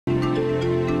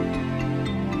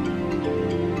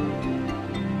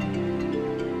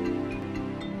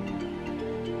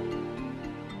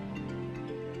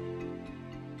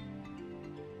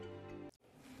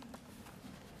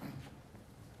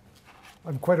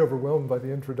I'm quite overwhelmed by the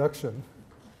introduction.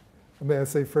 May I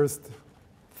say first,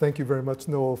 thank you very much,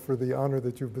 Noel, for the honor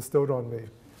that you've bestowed on me.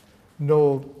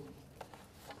 Noel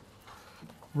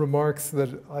remarks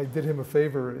that I did him a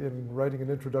favor in writing an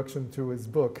introduction to his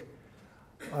book.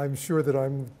 I'm sure that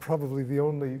I'm probably the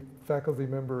only faculty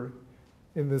member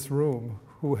in this room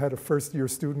who had a first-year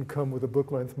student come with a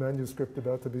book-length manuscript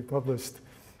about to be published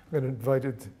and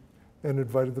invited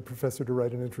the professor to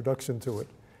write an introduction to it.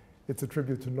 It's a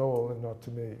tribute to Noel and not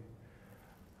to me.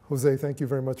 Jose, thank you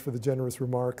very much for the generous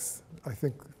remarks. I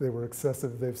think they were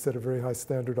excessive. They've set a very high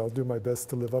standard. I'll do my best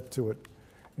to live up to it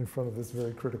in front of this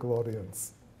very critical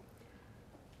audience.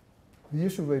 The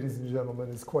issue, ladies and gentlemen,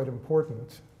 is quite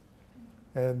important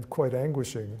and quite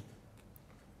anguishing.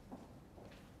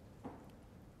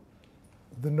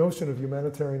 The notion of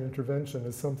humanitarian intervention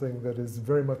is something that is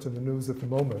very much in the news at the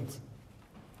moment.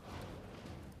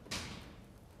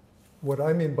 What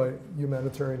I mean by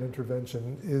humanitarian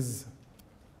intervention is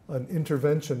an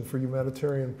intervention for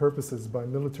humanitarian purposes by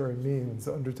military means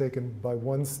undertaken by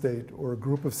one state or a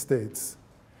group of states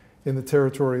in the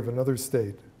territory of another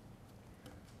state.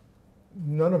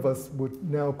 None of us would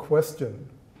now question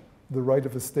the right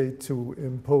of a state to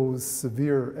impose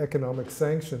severe economic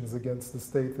sanctions against the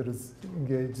state that is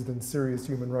engaged in serious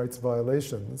human rights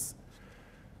violations.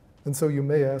 And so you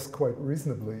may ask quite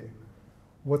reasonably,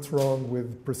 what's wrong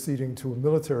with proceeding to a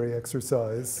military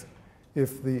exercise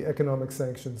if the economic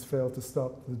sanctions fail to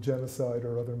stop the genocide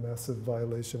or other massive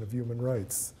violation of human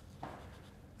rights?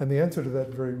 And the answer to that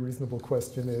very reasonable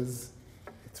question is,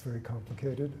 it's very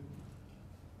complicated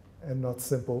and not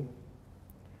simple.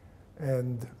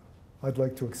 And I'd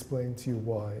like to explain to you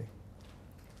why.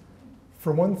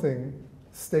 For one thing,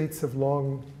 states have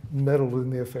long meddled in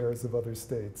the affairs of other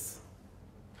states.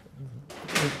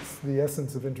 It's the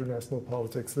essence of international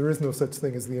politics. There is no such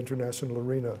thing as the international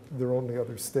arena. There are only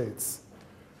other states.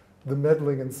 The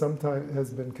meddling in some time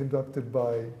has been conducted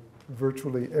by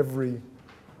virtually every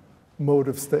mode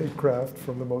of statecraft,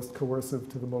 from the most coercive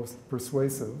to the most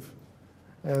persuasive.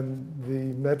 And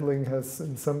the meddling has,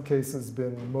 in some cases,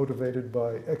 been motivated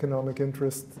by economic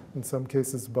interest, in some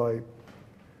cases by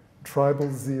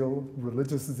tribal zeal,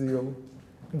 religious zeal,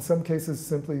 in some cases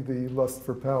simply the lust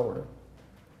for power.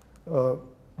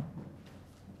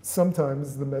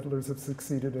 Sometimes the meddlers have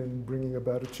succeeded in bringing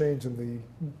about a change in the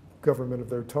government of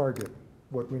their target,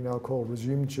 what we now call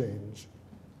regime change.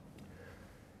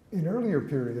 In earlier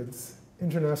periods,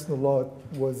 international law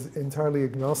was entirely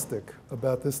agnostic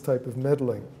about this type of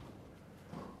meddling.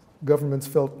 Governments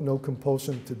felt no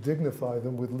compulsion to dignify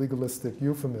them with legalistic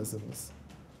euphemisms.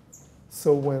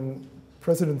 So when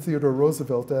President Theodore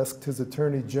Roosevelt asked his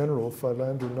Attorney General,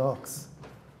 Philander Knox,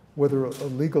 whether a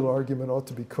legal argument ought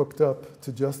to be cooked up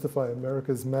to justify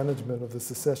America's management of the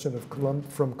secession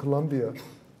from Colombia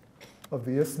of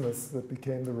the isthmus that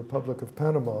became the Republic of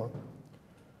Panama,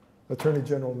 Attorney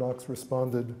General Knox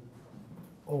responded,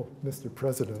 "Oh, Mr.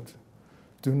 President,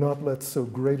 do not let so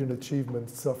great an achievement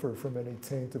suffer from any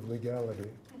taint of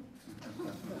legality."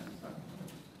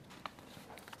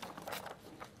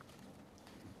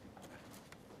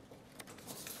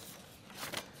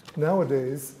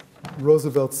 Nowadays,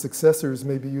 Roosevelt's successors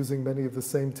may be using many of the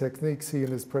same techniques he and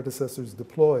his predecessors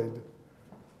deployed,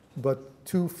 but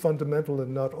two fundamental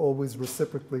and not always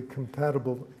reciprocally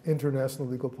compatible international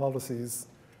legal policies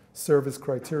serve as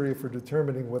criteria for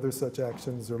determining whether such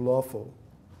actions are lawful.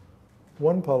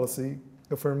 One policy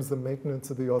affirms the maintenance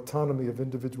of the autonomy of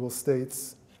individual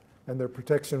states and their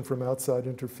protection from outside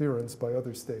interference by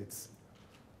other states.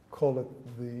 Call it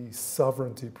the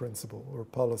sovereignty principle or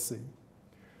policy.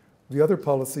 The other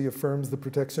policy affirms the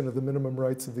protection of the minimum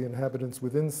rights of the inhabitants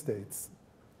within states.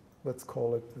 Let's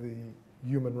call it the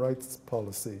human rights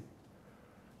policy.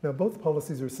 Now, both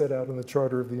policies are set out in the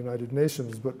Charter of the United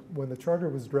Nations, but when the Charter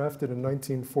was drafted in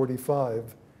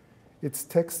 1945, its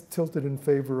text tilted in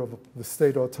favor of the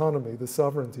state autonomy, the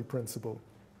sovereignty principle.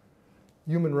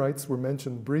 Human rights were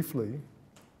mentioned briefly,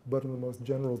 but in the most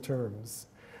general terms.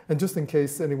 And just in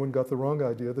case anyone got the wrong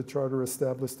idea, the Charter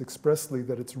established expressly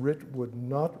that its writ would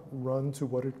not run to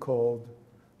what it called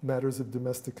matters of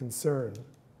domestic concern,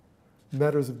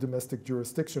 matters of domestic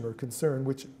jurisdiction or concern,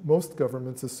 which most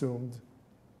governments assumed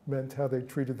meant how they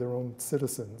treated their own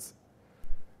citizens.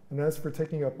 And as for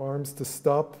taking up arms to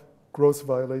stop gross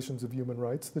violations of human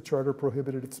rights, the Charter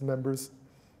prohibited its members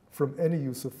from any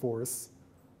use of force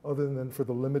other than for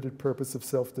the limited purpose of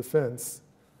self-defense,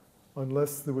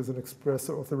 unless there was an express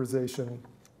authorization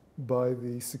by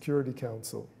the Security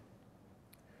Council.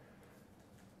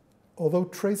 Although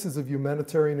traces of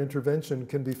humanitarian intervention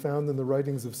can be found in the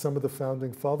writings of some of the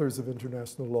founding fathers of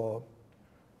international law,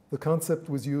 The concept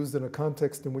was used in a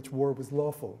context in which war was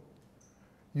lawful.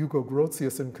 Hugo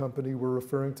Grotius and company were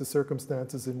referring to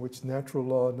circumstances in which natural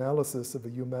law analysis of a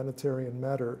humanitarian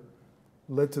matter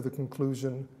led to the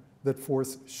conclusion that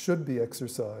force should be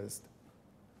exercised.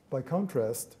 By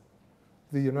contrast,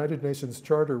 the United Nations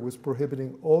Charter was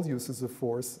prohibiting all uses of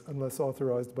force unless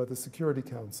authorized by the Security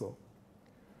Council.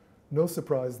 No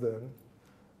surprise then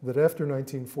that after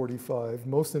 1945,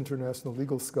 most international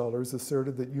legal scholars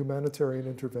asserted that humanitarian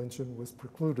intervention was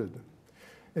precluded.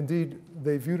 Indeed,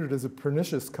 they viewed it as a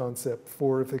pernicious concept,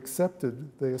 for if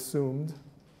accepted, they assumed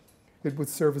it would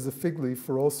serve as a fig leaf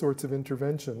for all sorts of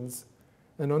interventions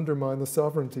and undermine the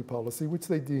sovereignty policy, which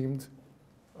they deemed,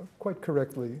 quite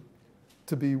correctly,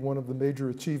 to be one of the major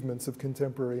achievements of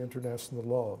contemporary international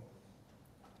law.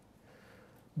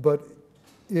 But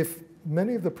if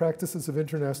many of the practices of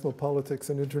international politics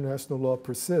and international law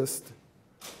persist,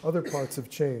 other parts have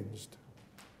changed.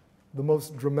 The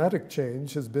most dramatic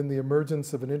change has been the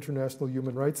emergence of an international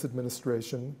human rights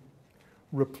administration,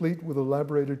 replete with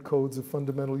elaborated codes of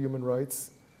fundamental human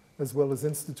rights, as well as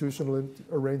institutional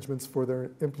arrangements for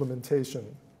their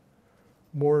implementation.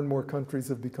 More and more countries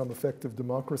have become effective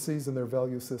democracies, and their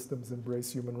value systems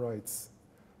embrace human rights.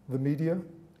 The media,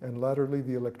 and latterly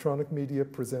the electronic media,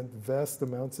 present vast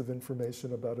amounts of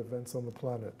information about events on the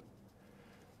planet.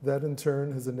 That in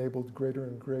turn has enabled greater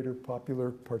and greater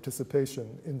popular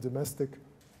participation in domestic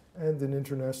and in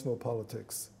international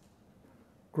politics.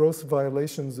 Gross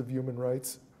violations of human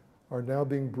rights are now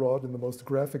being brought in the most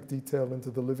graphic detail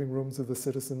into the living rooms of the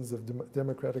citizens of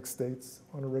democratic states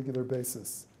on a regular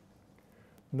basis.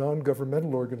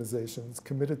 Non-governmental organizations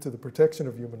committed to the protection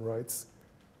of human rights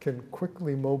can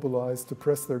quickly mobilize to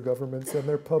press their governments and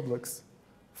their publics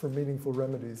for meaningful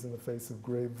remedies in the face of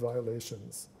grave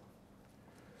violations.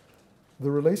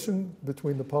 The relation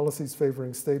between the policies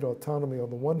favoring state autonomy on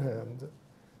the one hand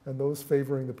and those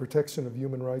favoring the protection of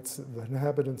human rights of the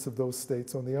inhabitants of those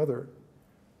states on the other,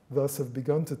 thus have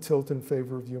begun to tilt in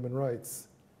favor of human rights.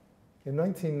 In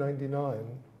 1999,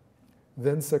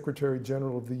 then Secretary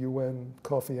General of the UN,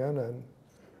 Kofi Annan,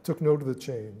 took note of the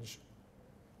change.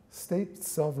 State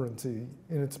sovereignty,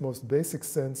 in its most basic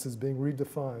sense, is being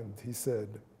redefined, he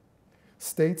said.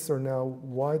 States are now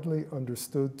widely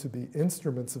understood to be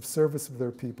instruments of service of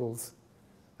their peoples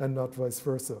and not vice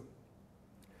versa.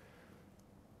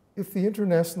 If the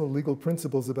international legal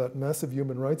principles about massive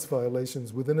human rights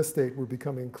violations within a state were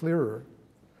becoming clearer,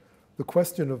 the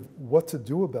question of what to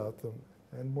do about them,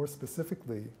 and more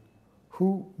specifically,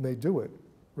 who may do it,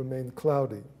 remained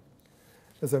cloudy.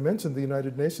 As I mentioned, the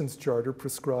United Nations Charter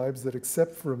prescribes that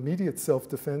except for immediate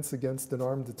self-defense against an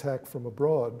armed attack from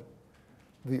abroad,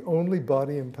 the only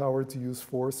body empowered to use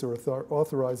force or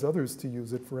authorize others to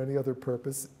use it for any other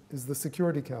purpose is the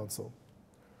Security Council.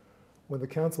 When the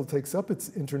Council takes up its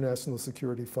international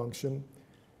security function,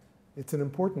 it's an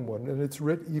important one, and its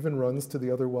writ even runs to the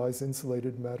otherwise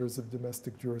insulated matters of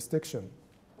domestic jurisdiction.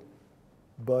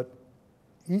 But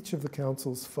each of the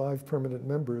Council's 5 permanent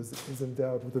members is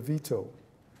endowed with a veto.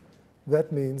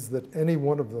 That means that any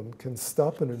one of them can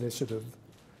stop an initiative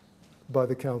by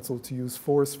the Council to use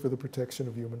force for the protection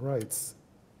of human rights.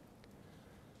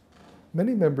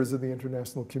 Many members of the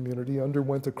international community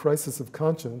underwent a crisis of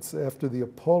conscience after the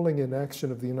appalling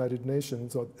inaction of the United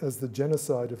Nations as the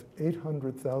genocide of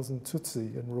 800,000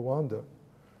 Tutsi in Rwanda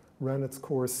ran its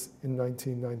course in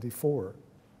 1994.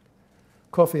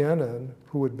 Kofi Annan,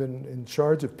 who had been in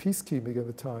charge of peacekeeping at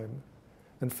the time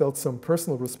and felt some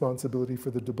personal responsibility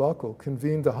for the debacle,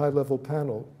 convened a high-level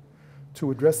panel to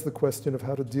address the question of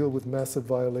how to deal with massive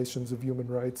violations of human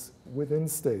rights within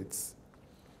states.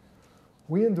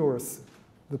 We endorse,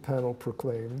 the panel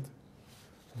proclaimed,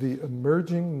 the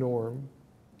emerging norm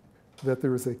that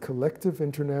there is a collective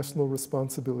international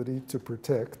responsibility to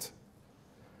protect,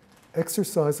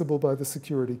 exercisable by the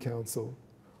Security Council,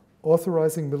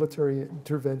 authorizing military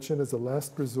intervention as a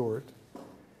last resort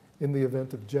in the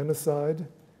event of genocide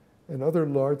and other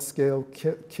large-scale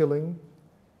killing,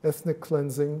 ethnic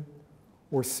cleansing,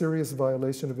 or serious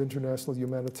violation of international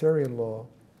humanitarian law,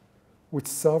 which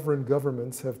sovereign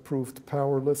governments have proved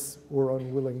powerless or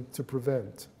unwilling to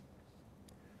prevent.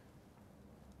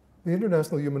 The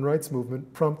international human rights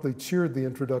movement promptly cheered the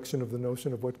introduction of the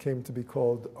notion of what came to be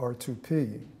called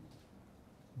R2P.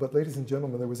 But ladies and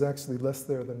gentlemen, there was actually less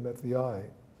there than met the eye.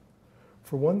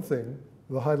 For one thing,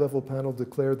 the high-level panel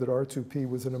declared that R2P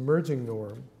was an emerging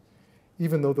norm,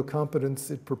 even though the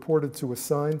competence it purported to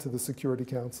assign to the Security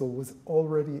Council was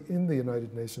already in the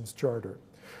United Nations Charter.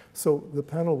 So the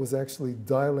panel was actually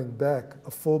dialing back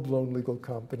a full-blown legal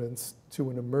competence to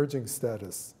an emerging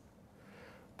status.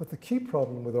 But the key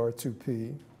problem with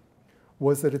R2P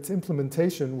was that its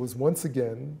implementation was once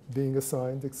again being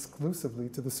assigned exclusively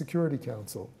to the Security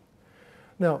Council.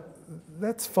 Now,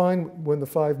 that's fine when the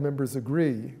 5 members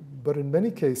agree, but in many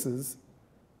cases,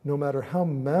 no matter how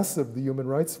massive the human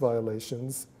rights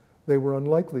violations, they were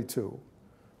unlikely to.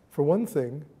 For one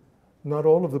thing, not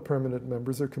all of the permanent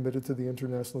members are committed to the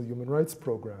International Human Rights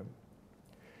Program.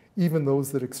 Even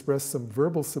those that express some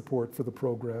verbal support for the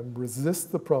program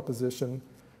resist the proposition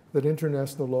that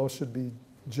international law should be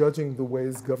judging the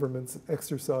ways governments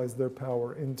exercise their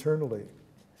power internally.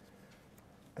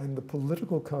 And the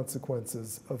political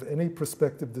consequences of any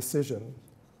prospective decision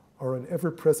are an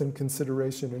ever-present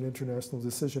consideration in international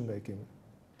decision-making.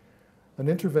 An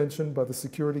intervention by the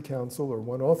Security Council, or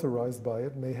one authorized by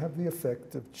it, may have the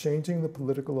effect of changing the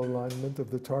political alignment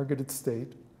of the targeted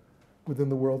state within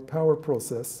the world power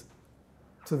process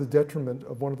to the detriment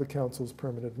of one of the Council's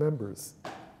permanent members.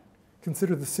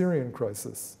 Consider the Syrian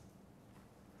crisis.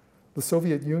 The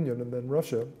Soviet Union and then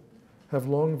Russia have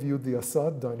long viewed the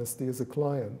Assad dynasty as a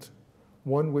client,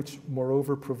 one which,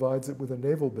 moreover, provides it with a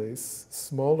naval base,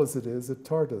 small as it is, at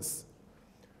Tartus.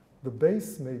 The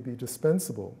base may be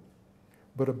dispensable,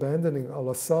 but abandoning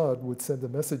al-Assad would send a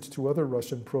message to other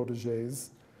Russian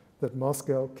protégés that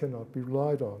Moscow cannot be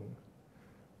relied on.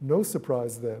 No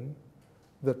surprise, then,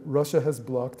 that Russia has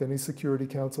blocked any Security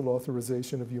Council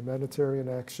authorization of humanitarian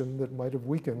action that might have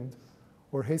weakened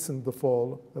or hastened the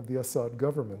fall of the Assad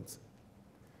government.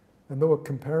 And though a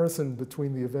comparison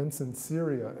between the events in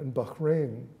Syria and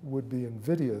Bahrain would be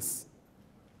invidious,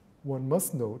 one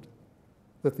must note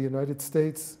that the United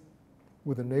States,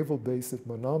 with a naval base at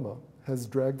Manama, has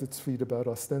dragged its feet about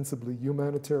ostensibly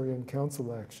humanitarian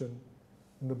council action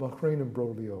in the Bahrain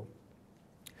imbroglio.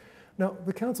 Now,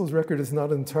 the Council's record is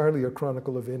not entirely a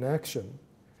chronicle of inaction.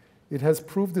 It has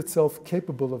proved itself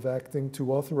capable of acting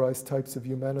to authorize types of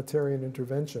humanitarian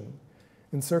intervention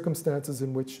in circumstances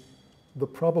in which the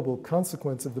probable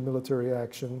consequence of the military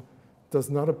action does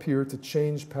not appear to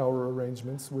change power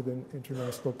arrangements within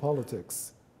international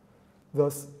politics.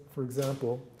 Thus, for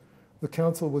example, the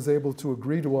Council was able to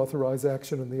agree to authorize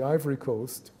action in the Ivory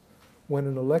Coast when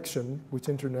an election, which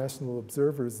international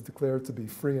observers declared to be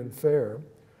free and fair,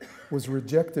 was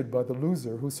rejected by the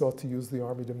loser who sought to use the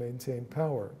army to maintain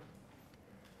power.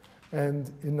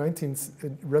 And in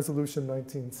Resolution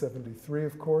 1973,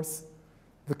 of course,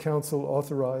 the Council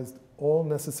authorized all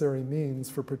necessary means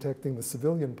for protecting the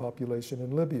civilian population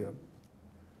in Libya.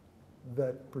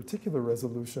 That particular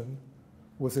resolution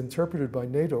was interpreted by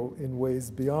NATO in ways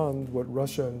beyond what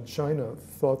Russia and China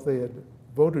thought they had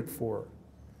voted for,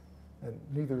 and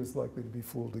neither is likely to be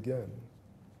fooled again.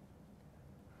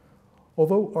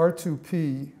 Although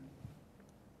R2P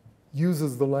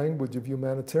uses the language of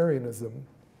humanitarianism,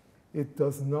 it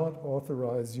does not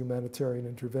authorize humanitarian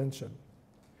intervention.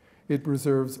 It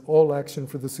reserves all action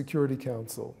for the Security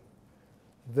Council.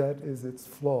 That is its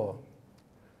flaw.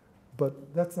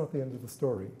 But that's not the end of the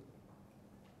story.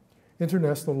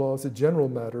 International law, as a general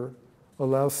matter,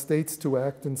 allows states to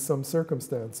act in some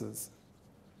circumstances.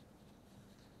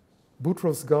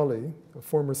 Boutros Ghali, a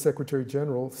former Secretary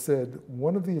General, said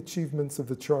one of the achievements of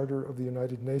the Charter of the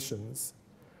United Nations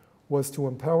was to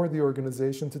empower the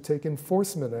organization to take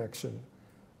enforcement action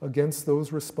against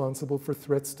those responsible for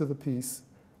threats to the peace,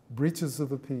 breaches of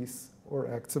the peace,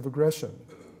 or acts of aggression,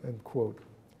 end quote.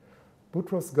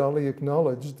 Boutros Ghali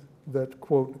acknowledged that,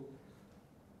 quote,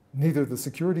 neither the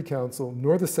Security Council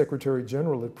nor the Secretary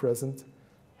General at present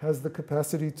has the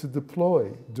capacity to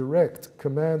deploy, direct,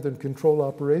 command, and control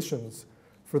operations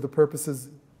for the purposes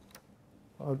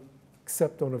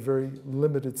except on a very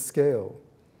limited scale.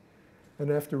 And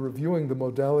after reviewing the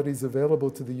modalities available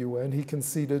to the UN, he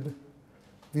conceded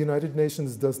the United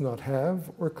Nations does not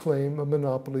have or claim a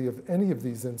monopoly of any of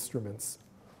these instruments.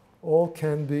 All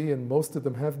can be, and most of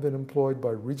them have been employed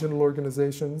by regional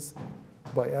organizations,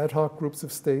 by ad hoc groups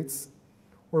of states,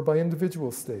 or by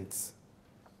individual states.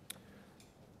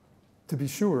 To be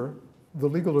sure, the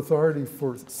legal authority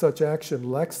for such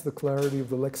action lacks the clarity of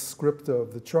the lex scripta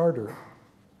of the Charter,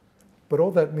 but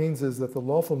all that means is that the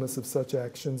lawfulness of such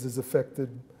actions is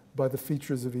affected by the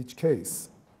features of each case.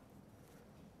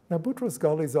 Now, Boutros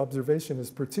Ghali's observation is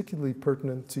particularly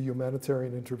pertinent to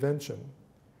humanitarian intervention.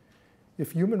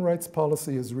 If human rights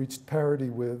policy has reached parity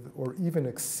with or even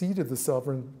exceeded the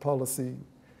sovereign policy,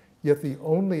 yet the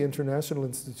only international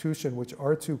institution which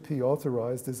R2P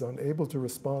authorized is unable to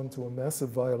respond to a massive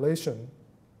violation,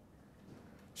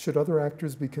 should other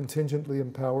actors be contingently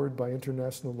empowered by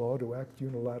international law to act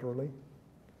unilaterally?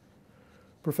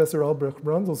 Professor Albrecht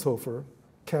Randelshofer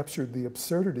captured the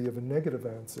absurdity of a negative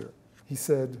answer. He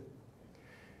said,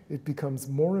 "It becomes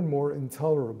more and more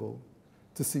intolerable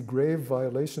to see grave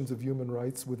violations of human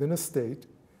rights within a state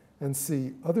and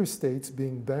see other states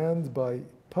being banned by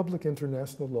public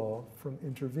international law from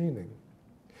intervening.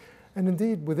 And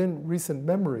indeed, within recent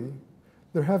memory,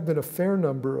 there have been a fair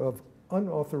number of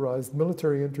unauthorized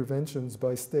military interventions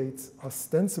by states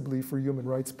ostensibly for human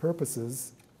rights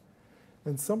purposes,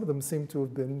 and some of them seem to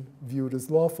have been viewed as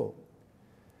lawful.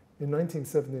 In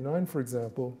 1979, for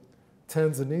example,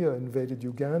 Tanzania invaded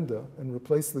Uganda and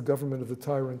replaced the government of the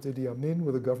tyrant Idi Amin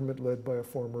with a government led by a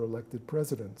former elected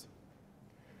president.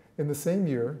 In the same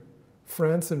year,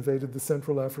 France invaded the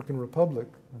Central African Republic,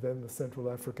 then the Central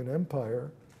African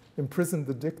Empire, imprisoned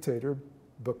the dictator,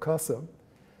 Bokassa,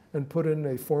 and put in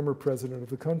a former president of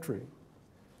the country.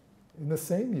 In the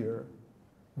same year,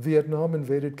 Vietnam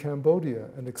invaded Cambodia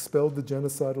and expelled the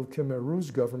genocidal Khmer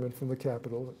Rouge government from the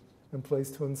capital and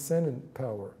placed Hun Sen in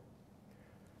power.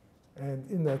 And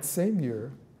in that same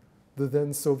year, the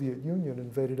then Soviet Union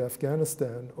invaded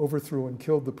Afghanistan, overthrew and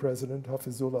killed the president,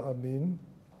 Hafizullah Amin,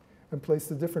 and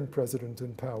placed a different president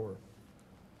in power.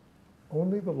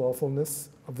 Only the lawfulness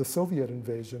of the Soviet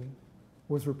invasion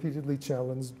was repeatedly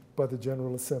challenged by the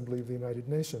General Assembly of the United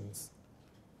Nations.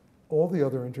 All the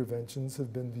other interventions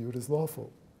have been viewed as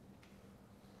lawful.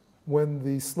 When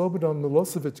the Slobodan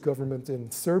Milosevic government in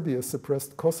Serbia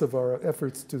suppressed Kosovar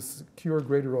efforts to secure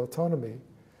greater autonomy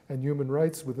and human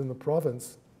rights within the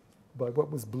province by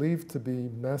what was believed to be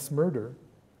mass murder,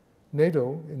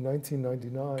 NATO in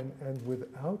 1999, and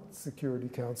without Security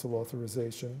Council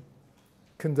authorization,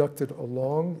 conducted a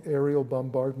long aerial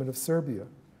bombardment of Serbia.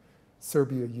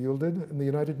 Serbia yielded, and the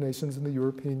United Nations and the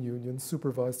European Union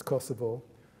supervised Kosovo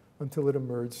until it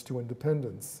emerged to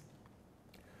independence.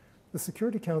 The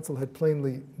Security Council had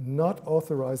plainly not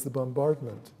authorized the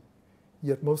bombardment,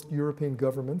 yet most European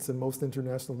governments and most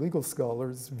international legal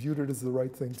scholars viewed it as the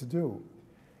right thing to do.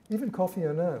 Even Kofi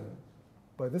Annan,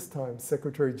 by this time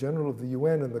Secretary General of the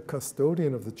UN and the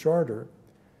custodian of the Charter,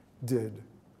 did.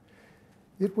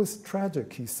 It was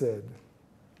tragic, he said,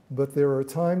 but there are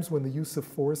times when the use of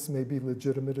force may be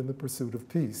legitimate in the pursuit of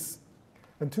peace.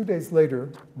 And 2 days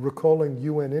later, recalling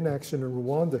UN inaction in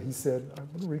Rwanda, he said, I'm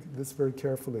going to read this very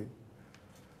carefully.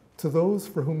 To those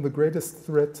for whom the greatest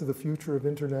threat to the future of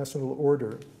international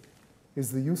order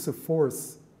is the use of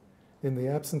force in the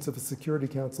absence of a Security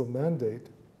Council mandate,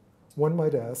 one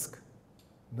might ask,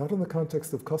 not in the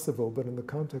context of Kosovo, but in the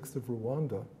context of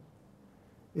Rwanda,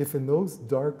 if in those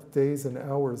dark days and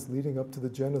hours leading up to the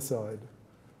genocide,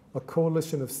 a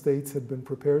coalition of states had been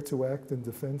prepared to act in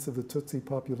defense of the Tutsi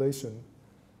population,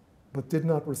 but did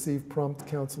not receive prompt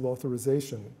council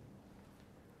authorization,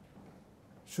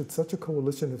 should such a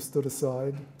coalition have stood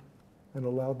aside and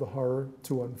allowed the horror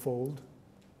to unfold?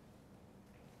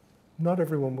 Not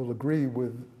everyone will agree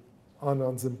with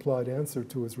Annan's implied answer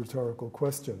to his rhetorical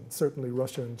question. Certainly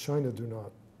Russia and China do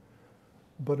not.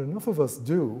 But enough of us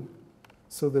do,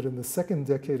 so that in the second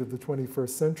decade of the 21st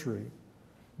century,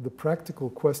 the practical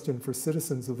question for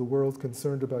citizens of the world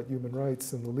concerned about human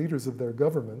rights and the leaders of their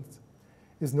governments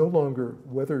is no longer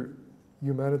whether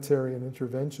humanitarian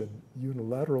intervention,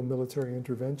 unilateral military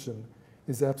intervention,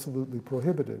 is absolutely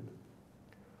prohibited.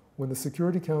 When the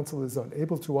Security Council is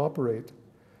unable to operate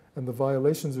and the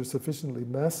violations are sufficiently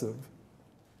massive,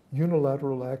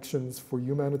 unilateral actions for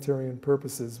humanitarian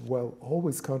purposes, while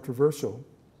always controversial,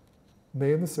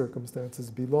 may in the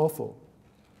circumstances be lawful.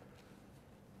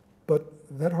 But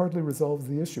that hardly resolves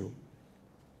the issue.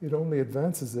 It only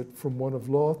advances it from one of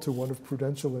law to one of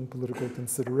prudential and political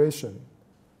consideration.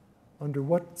 Under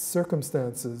what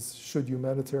circumstances should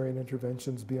humanitarian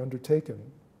interventions be undertaken,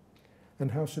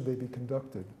 and how should they be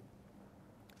conducted?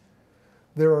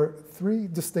 There are three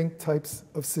distinct types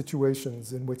of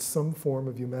situations in which some form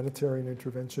of humanitarian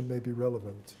intervention may be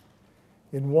relevant.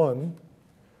 In one,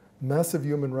 massive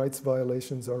human rights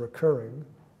violations are occurring,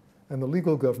 and the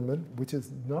legal government, which is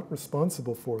not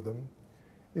responsible for them,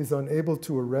 is unable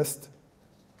to arrest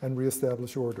and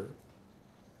reestablish order.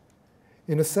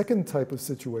 In a second type of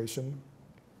situation,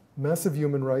 massive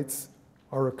human rights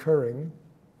are occurring.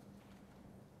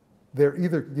 They're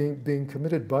either being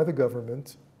committed by the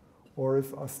government or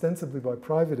if ostensibly by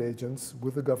private agents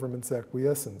with the government's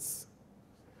acquiescence.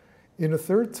 In a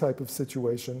third type of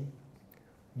situation,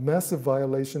 massive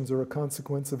violations are a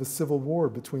consequence of a civil war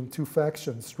between two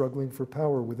factions struggling for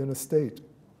power within a state,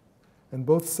 and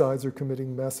both sides are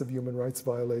committing massive human rights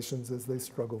violations as they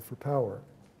struggle for power.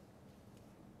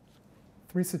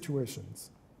 Three situations.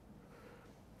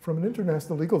 From an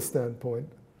international legal standpoint,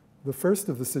 the first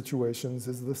of the situations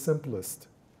is the simplest.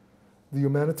 The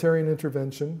humanitarian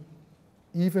intervention,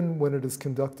 even when it is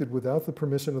conducted without the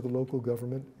permission of the local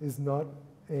government, is not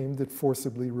aimed at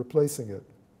forcibly replacing it.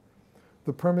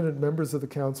 the permanent members of the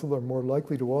Council are more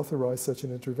likely to authorize such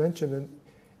an intervention, and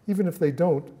even if they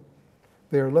don't,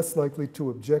 they are less likely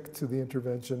to object to the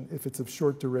intervention if it's of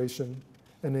short duration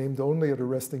and aimed only at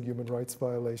arresting human rights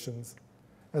violations,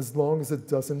 as long as it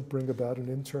doesn't bring about an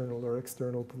internal or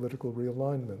external political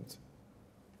realignment.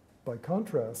 By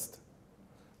contrast,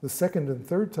 the second and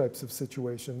third types of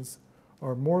situations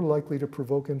are more likely to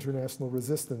provoke international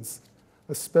resistance,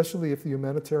 especially if the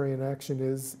humanitarian action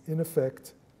is, in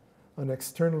effect, an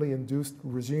externally induced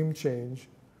regime change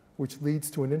which leads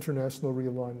to an international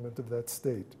realignment of that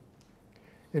state.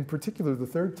 In particular, the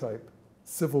third type,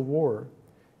 civil war,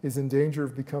 is in danger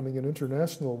of becoming an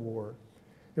international war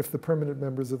if the permanent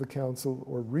members of the Council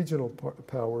or regional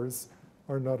powers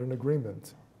are not in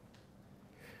agreement.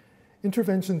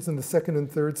 Interventions in the second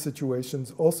and third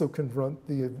situations also confront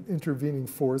the intervening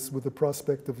force with the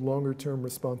prospect of longer-term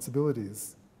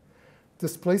responsibilities.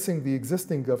 Displacing the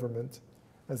existing government,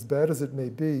 as bad as it may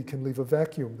be, can leave a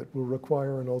vacuum that will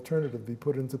require an alternative be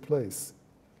put into place.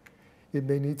 It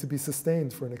may need to be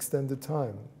sustained for an extended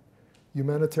time.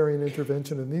 Humanitarian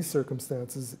intervention in these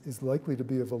circumstances is likely to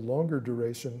be of a longer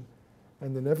duration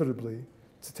and inevitably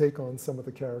to take on some of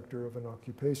the character of an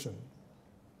occupation.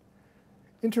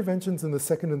 Interventions in the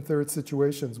second and third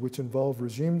situations, which involve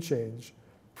regime change,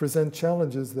 present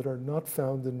challenges that are not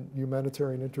found in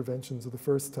humanitarian interventions of the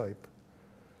first type.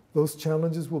 Those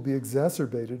challenges will be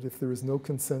exacerbated if there is no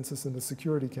consensus in the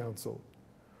Security Council.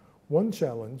 One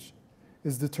challenge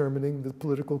is determining the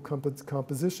political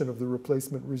composition of the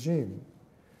replacement regime.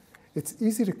 It's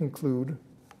easy to conclude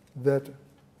that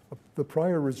the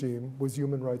prior regime was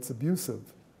human rights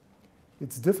abusive.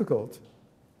 It's difficult,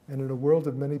 and in a world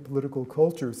of many political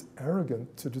cultures,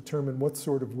 arrogant to determine what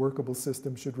sort of workable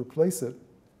system should replace it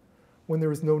when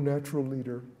there is no natural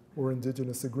leader or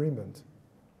indigenous agreement.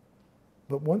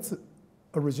 But once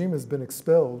a regime has been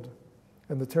expelled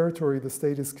and the territory of the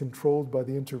state is controlled by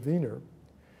the intervener,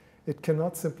 it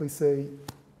cannot simply say,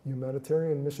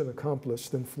 humanitarian mission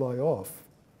accomplished, and fly off.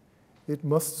 It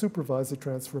must supervise a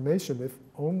transformation, if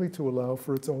only to allow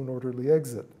for its own orderly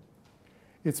exit.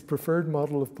 Its preferred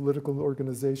model of political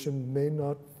organization may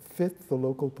not fit the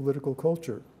local political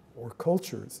culture or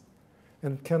cultures,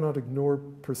 and cannot ignore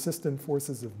persistent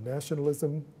forces of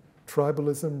nationalism,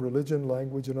 tribalism, religion,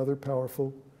 language, and other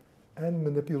powerful and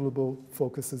manipulable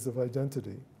focuses of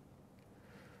identity.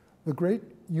 The great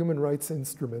human rights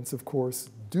instruments, of course,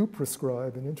 do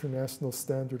prescribe an international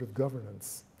standard of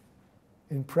governance.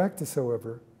 In practice,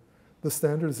 however, the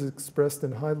standard is expressed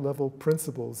in high-level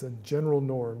principles and general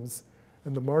norms,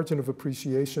 and the margin of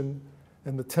appreciation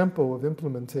and the tempo of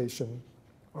implementation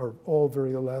are all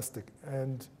very elastic.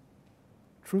 And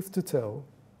truth to tell,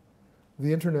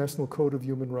 the International Code of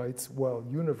Human Rights, while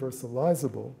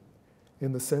universalizable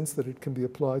in the sense that it can be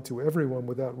applied to everyone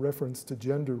without reference to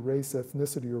gender, race,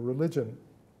 ethnicity, or religion,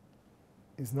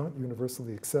 is not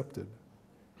universally accepted.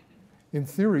 In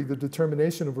theory, the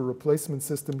determination of a replacement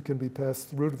system can be passed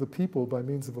through to the people by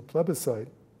means of a plebiscite,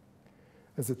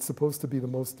 as it's supposed to be the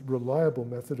most reliable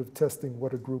method of testing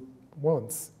what a group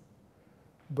wants.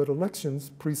 But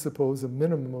elections presuppose a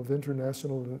minimum of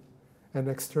international and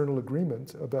external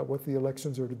agreement about what the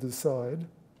elections are to decide,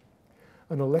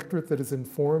 an electorate that is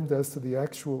informed as to the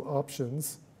actual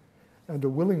options, and a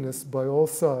willingness by all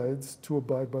sides to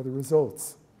abide by the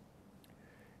results.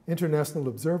 International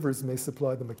observers may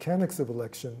supply the mechanics of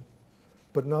election,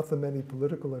 but not the many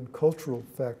political and cultural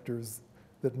factors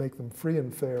that make them free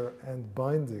and fair and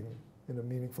binding in a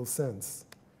meaningful sense.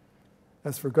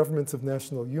 As for governments of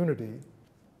national unity,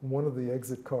 one of the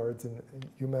exit cards in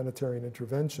humanitarian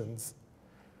interventions,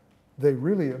 they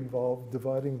really involve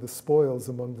dividing the spoils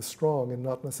among the strong and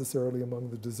not necessarily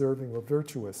among the deserving or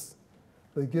virtuous.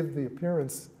 They give the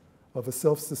appearance of a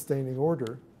self-sustaining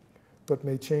order, but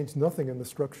may change nothing in the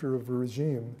structure of a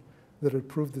regime that had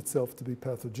proved itself to be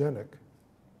pathogenic.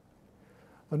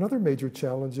 Another major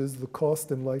challenge is the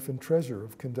cost in life and treasure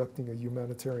of conducting a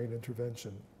humanitarian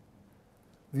intervention.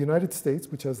 The United States,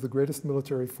 which has the greatest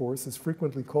military force, is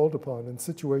frequently called upon in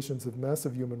situations of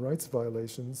massive human rights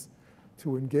violations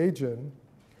to engage in,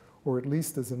 or at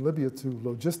least as in Libya, to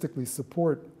logistically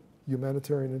support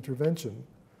humanitarian intervention,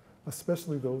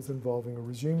 especially those involving a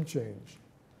regime change.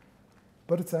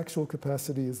 But its actual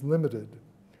capacity is limited.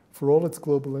 For all its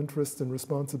global interests and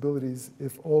responsibilities,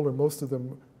 if all or most of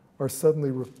them are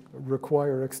suddenly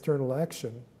require external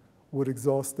action, would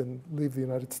exhaust and leave the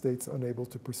United States unable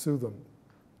to pursue them.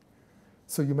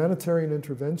 So humanitarian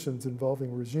interventions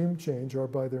involving regime change are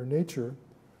by their nature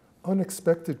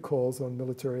unexpected calls on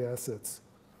military assets,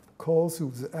 calls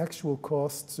whose actual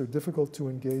costs are difficult to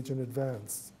engage in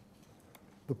advance.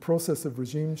 the process of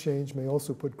regime change may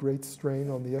also put great strain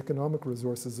on the economic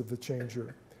resources of the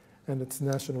changer and its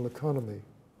national economy.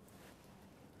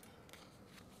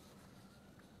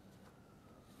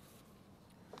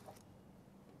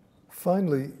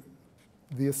 Finally,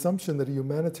 the assumption that a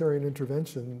humanitarian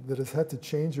intervention that has had to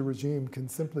change a regime can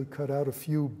simply cut out a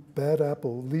few bad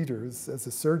apple leaders, as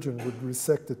a surgeon would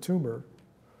resect a tumor,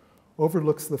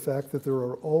 overlooks the fact that there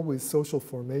are always social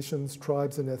formations,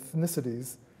 tribes, and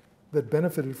ethnicities that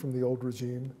benefited from the old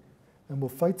regime and will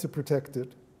fight to protect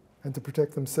it and to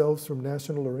protect themselves from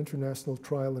national or international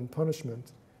trial and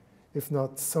punishment, if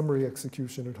not summary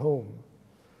execution at home.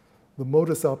 The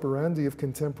modus operandi of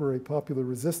contemporary popular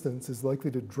resistance is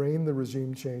likely to drain the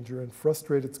regime changer and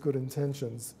frustrate its good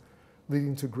intentions,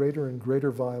 leading to greater and greater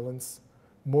violence,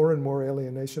 more and more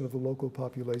alienation of the local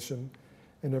population,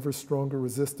 and ever stronger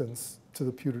resistance to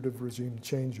the putative regime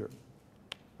changer.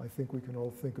 I think we can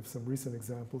all think of some recent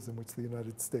examples in which the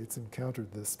United States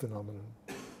encountered this phenomenon.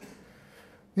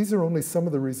 These are only some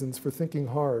of the reasons for thinking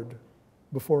hard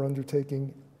before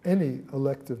undertaking any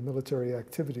elective military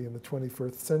activity in the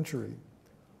 21st century,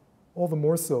 all the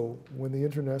more so when the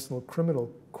International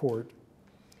Criminal Court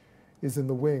is in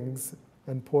the wings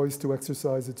and poised to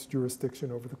exercise its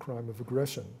jurisdiction over the crime of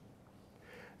aggression.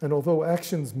 And although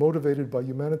actions motivated by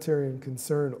humanitarian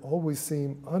concern always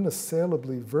seem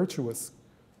unassailably virtuous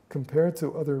compared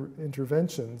to other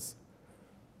interventions,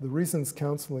 the reasons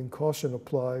counseling caution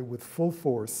apply with full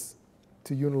force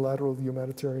to unilateral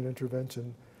humanitarian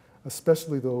intervention,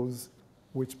 especially those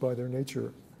which by their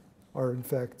nature are in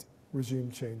fact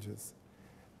regime changes.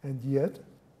 And yet,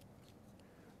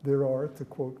 there are, to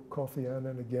quote Kofi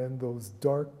Annan again, those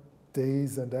dark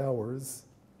days and hours,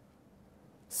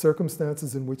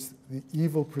 circumstances in which the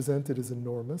evil presented is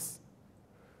enormous,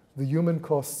 the human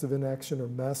costs of inaction are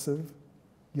massive,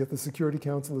 yet the Security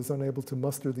Council is unable to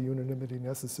muster the unanimity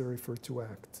necessary for it to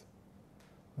act.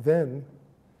 Then,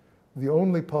 the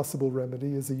only possible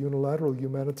remedy is a unilateral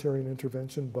humanitarian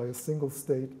intervention by a single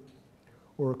state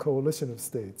or a coalition of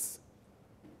states.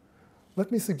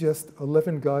 Let me suggest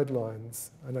 11 guidelines,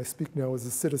 and I speak now as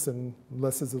a citizen,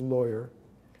 less as a lawyer,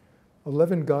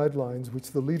 11 guidelines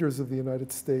which the leaders of the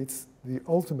United States, the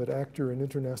ultimate actor in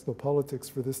international politics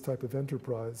for this type of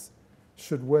enterprise,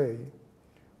 should weigh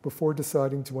before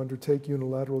deciding to undertake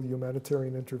unilateral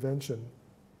humanitarian intervention,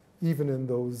 even in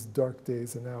those dark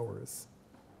days and hours.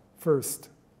 First,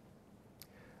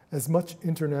 as much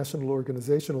international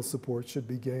organizational support should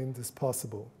be gained as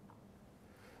possible.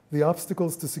 The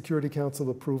obstacles to Security Council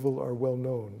approval are well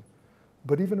known,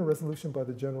 but even a resolution by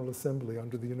the General Assembly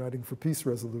under the Uniting for Peace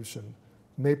resolution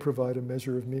may provide a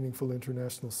measure of meaningful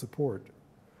international support.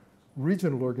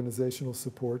 Regional organizational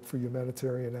support for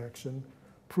humanitarian action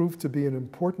proved to be an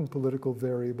important political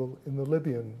variable in the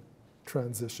Libyan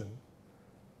transition.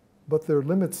 But there are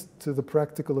limits to the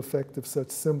practical effect of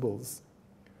such symbols.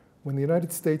 When the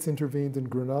United States intervened in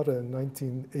Grenada in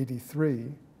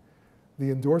 1983, the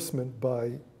endorsement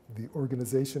by the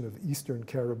Organization of Eastern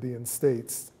Caribbean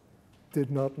States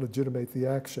did not legitimate the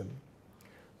action.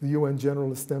 The UN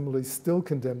General Assembly still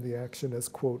condemned the action as,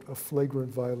 quote, a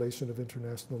flagrant violation of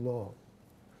international law.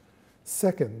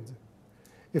 Second,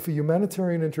 if a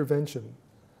humanitarian intervention,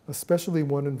 especially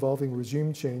one involving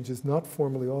regime change, is not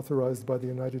formally authorized by the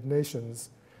United Nations,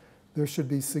 there should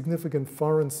be significant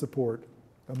foreign support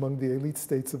among the elite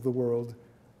states of the world,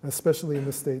 especially in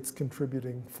the states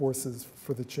contributing forces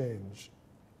for the change.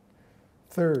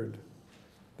 Third,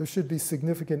 there should be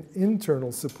significant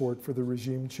internal support for the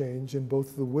regime change in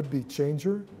both the would-be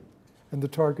changer and the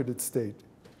targeted state.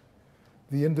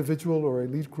 The individual or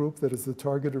elite group that is the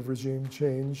target of regime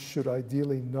change should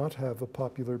ideally not have a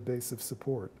popular base of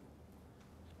support.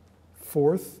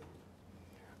 Fourth,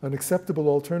 an acceptable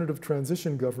alternative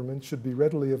transition government should be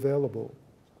readily available,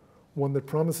 one that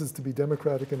promises to be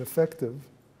democratic and effective,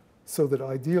 so that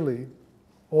ideally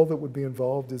all that would be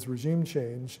involved is regime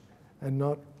change and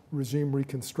not regime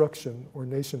reconstruction or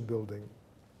nation building.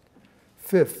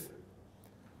 Fifth,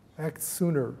 act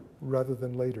sooner rather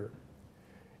than later.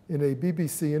 In a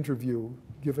BBC interview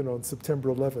given on September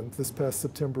 11th, this past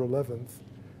September 11th,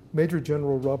 Major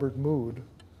General Robert Mood,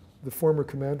 the former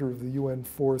commander of the UN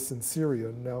force in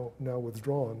Syria, now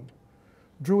withdrawn,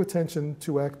 drew attention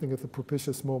to acting at the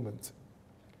propitious moment.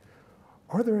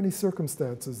 Are there any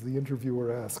circumstances, the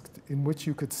interviewer asked, in which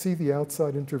you could see the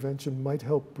outside intervention might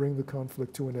help bring the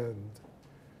conflict to an end?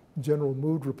 General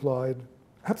Mood replied,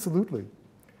 absolutely.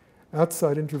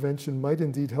 Outside intervention might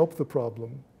indeed help the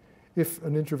problem if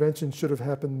an intervention should have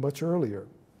happened much earlier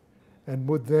and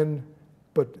would then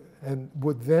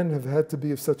have had to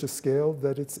be of such a scale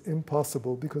that it's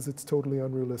impossible, because it's totally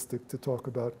unrealistic, to talk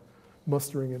about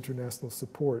mustering international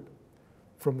support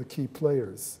from the key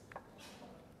players.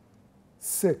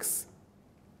 6,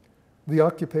 the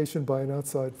occupation by an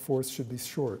outside force should be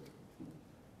short.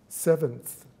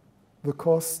 7th, the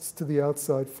costs to the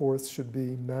outside force should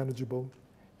be manageable,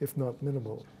 if not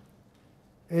minimal.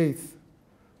 8th,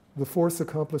 the force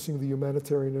accomplishing the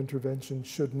humanitarian intervention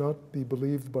should not be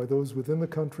believed by those within the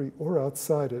country or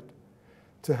outside it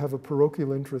to have a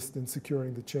parochial interest in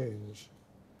securing the change.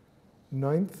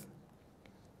 9th,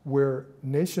 where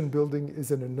nation building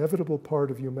is an inevitable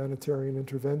part of humanitarian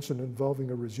intervention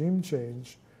involving a regime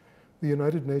change, the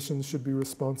United Nations should be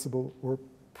responsible or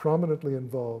prominently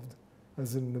involved,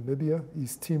 as in Namibia,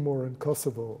 East Timor, and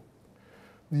Kosovo.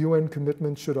 The UN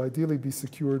commitment should ideally be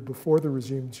secured before the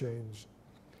regime change.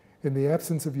 In the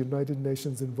absence of United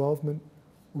Nations involvement,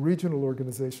 regional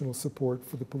organizational support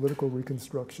for the political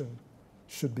reconstruction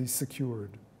should be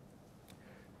secured.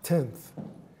 10th,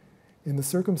 in the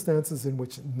circumstances in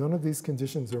which none of these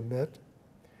conditions are met,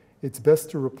 it's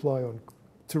best to rely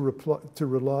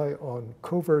on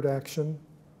covert action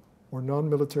or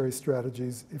non-military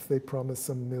strategies if they promise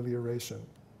some amelioration.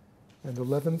 And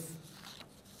 11th,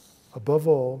 above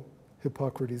all,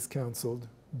 Hippocrates counseled,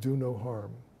 do no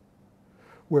harm.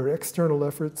 Where external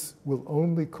efforts will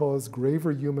only cause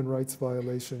graver human rights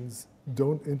violations,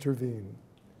 don't intervene.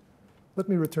 Let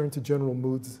me return to General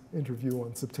Mood's interview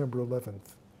on September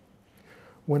 11th.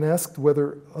 When asked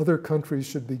whether other countries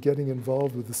should be getting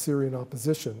involved with the Syrian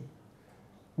opposition,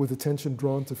 with attention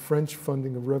drawn to French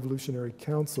funding of revolutionary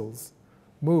councils,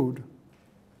 Mood,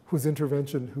 whose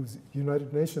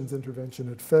United Nations intervention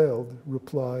had failed,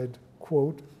 replied,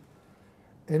 quote,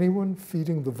 anyone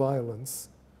feeding the violence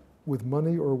with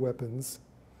money or weapons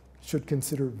should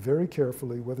consider very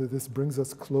carefully whether this brings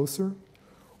us closer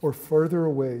or further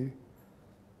away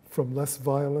from less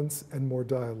violence and more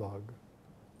dialogue.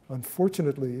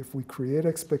 Unfortunately, if we create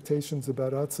expectations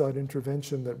about outside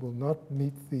intervention that will not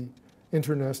meet the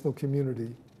international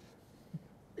community,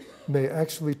 may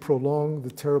actually prolong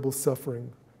the terrible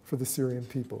suffering for the Syrian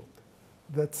people.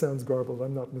 That sounds garbled.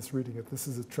 I'm not misreading it. This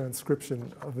is a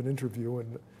transcription of an interview,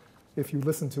 and if you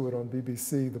listen to it on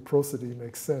BBC, the prosody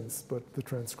makes sense, but the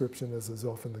transcription, as is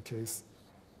often the case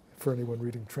for anyone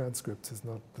reading transcripts, is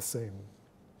not the same.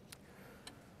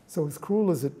 So as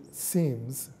cruel as it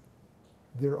seems,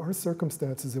 there are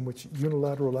circumstances in which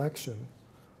unilateral action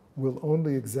will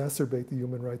only exacerbate the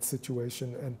human rights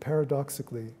situation, and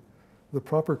paradoxically, the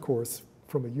proper course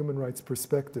from a human rights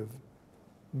perspective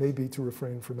may be to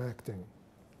refrain from acting.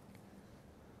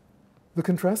 The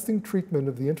contrasting treatment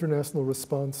of the international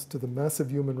response to the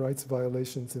massive human rights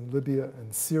violations in Libya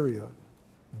and Syria,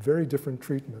 very different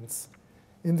treatments,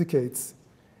 indicates,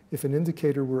 if an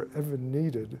indicator were ever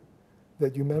needed,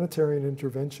 that humanitarian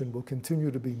intervention will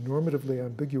continue to be normatively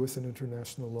ambiguous in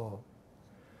international law.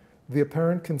 The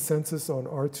apparent consensus on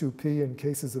R2P in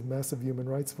cases of massive human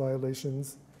rights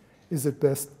violations is at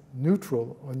best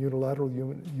neutral on unilateral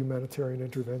humanitarian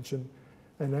intervention,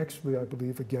 and actually, I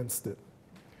believe, against it.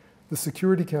 The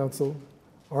Security Council,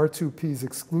 R2P's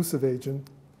exclusive agent,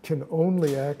 can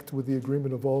only act with the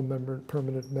agreement of all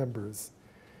permanent members.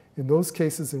 In those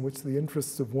cases in which the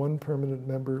interests of one permanent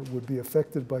member would be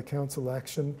affected by Council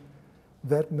action,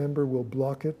 that member will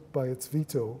block it by its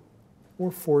veto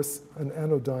or force an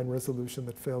anodyne resolution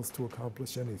that fails to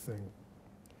accomplish anything.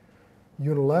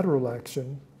 Unilateral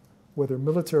action, whether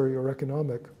military or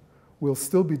economic, will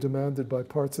still be demanded by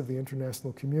parts of the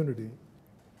international community,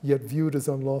 yet viewed as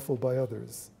unlawful by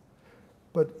others.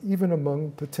 But even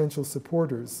among potential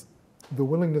supporters, the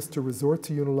willingness to resort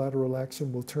to unilateral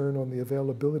action will turn on the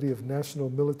availability of national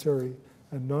military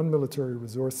and non-military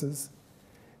resources,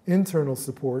 internal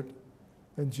support,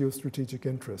 and geostrategic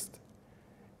interest.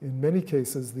 In many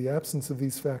cases, the absence of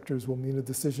these factors will mean a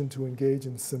decision to engage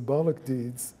in symbolic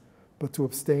deeds, but to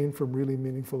abstain from really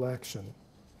meaningful action.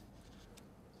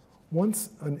 Once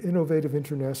an innovative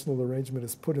international arrangement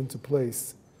is put into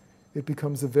place, it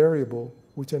becomes a variable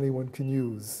which anyone can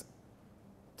use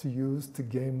to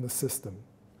game the system.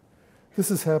 This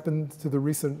has happened to the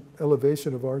recent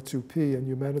elevation of R2P and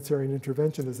humanitarian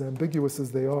intervention, as ambiguous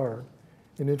as they are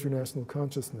in international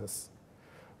consciousness.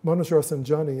 Manoj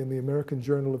Rafsanjani in the American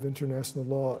Journal of International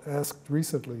Law asked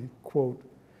recently, quote,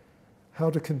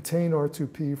 how to contain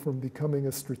R2P from becoming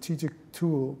a strategic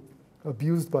tool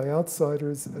abused by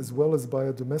outsiders as well as by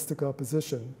a domestic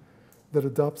opposition that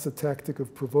adopts a tactic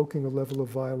of provoking a level of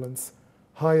violence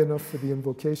high enough for the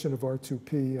invocation of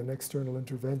R2P and external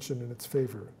intervention in its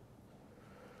favor.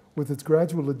 With its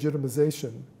gradual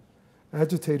legitimization,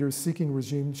 agitators seeking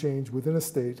regime change within a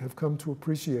state have come to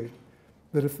appreciate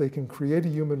that if they can create a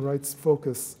human rights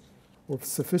focus or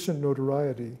sufficient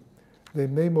notoriety, They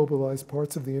may mobilize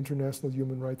parts of the international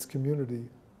human rights community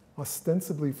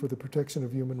ostensibly for the protection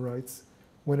of human rights,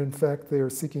 when in fact they are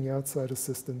seeking outside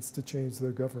assistance to change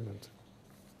their government.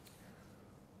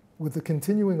 With the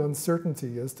continuing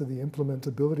uncertainty as to the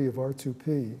implementability of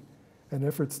R2P and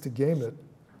efforts to game it,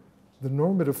 the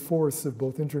normative force of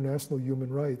both international human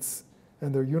rights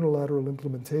and their unilateral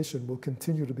implementation will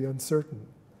continue to be uncertain.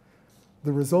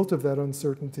 The result of that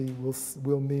uncertainty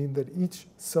will mean that each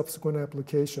subsequent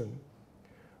application,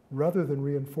 rather than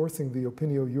reinforcing the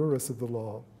opinio juris of the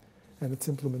law and its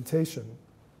implementation,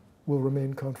 will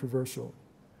remain controversial.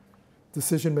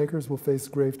 Decision makers will face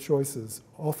grave choices,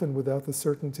 often without the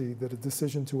certainty that a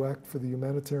decision to act for the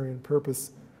humanitarian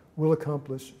purpose will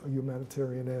accomplish a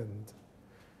humanitarian end.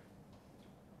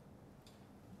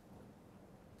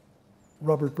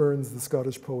 Robert Burns, the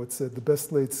Scottish poet, said, "The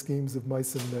best laid schemes of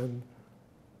mice and men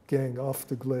gang off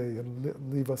to gley and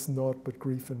leave us naught but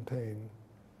grief and pain."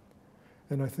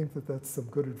 And I think that that's some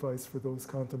good advice for those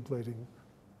contemplating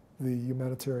the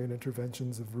humanitarian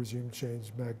interventions of regime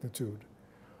change magnitude.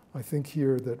 I think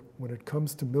here that when it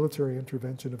comes to military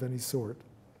intervention of any sort,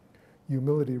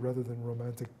 humility rather than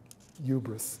romantic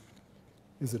hubris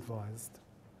is advised.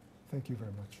 Thank you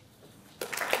very much.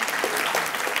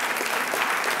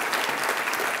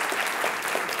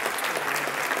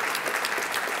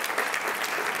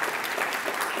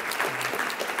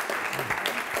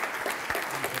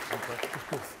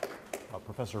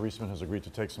 Professor Reisman has agreed to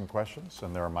take some questions,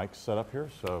 and there are mics set up here,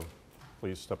 so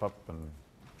please step up, and I'm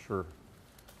sure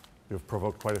you've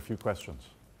provoked quite a few questions.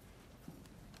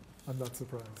 I'm not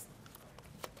surprised.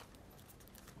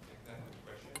 Exactly.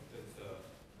 Question is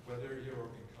whether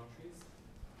European countries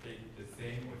take the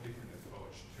same or different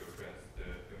approach to address the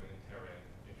humanitarian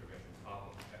intervention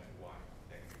problem, and why?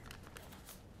 Thank you.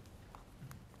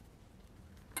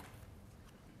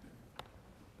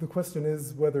 The question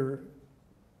is whether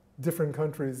different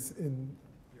countries in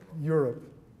Europe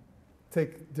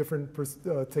take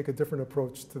a different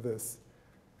approach to this.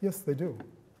 Yes, they do.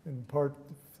 In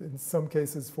some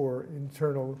cases for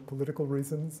internal political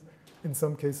reasons, in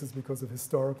some cases because of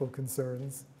historical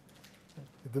concerns.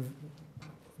 The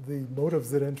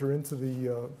motives that enter into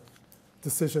the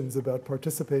decisions about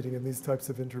participating in these types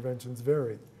of interventions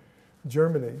vary.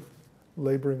 Germany,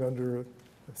 laboring under a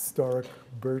historic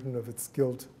burden of its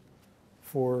guilt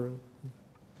for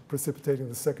precipitating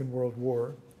the Second World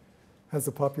War, has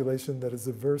a population that is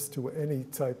averse to any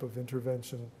type of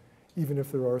intervention, even if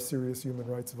there are serious human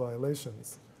rights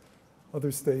violations.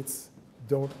 Other states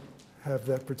don't have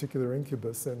that particular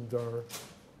incubus and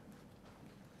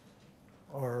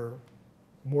are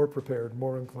more prepared,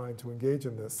 more inclined to engage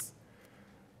in this.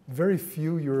 Very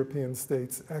few European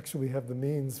states actually have the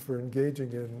means for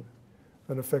engaging in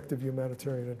an effective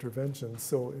humanitarian intervention.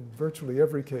 So in virtually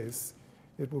every case,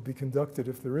 it will be conducted,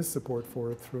 if there is support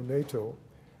for it, through NATO,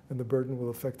 and the burden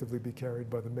will effectively be carried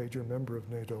by the major member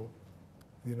of NATO,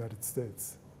 the United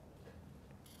States.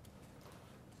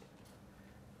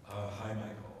 Hi,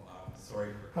 Michael.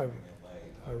 Sorry for coming in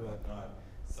late. But not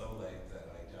so late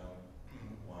that I don't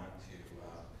want to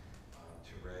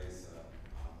raise a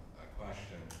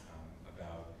question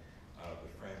about the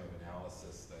frame of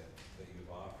analysis that you've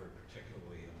offered,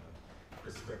 particularly in the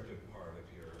prescriptive part of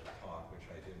your talk, which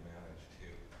I did manage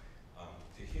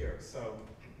to hear. So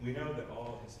we know that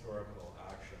all historical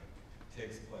action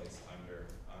takes place under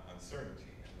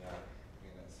uncertainty, and that,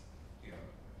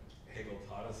 Hegel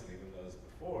taught us, and even those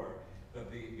before,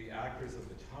 that the actors of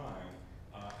the time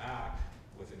act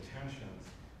with intentions,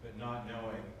 but not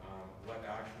knowing what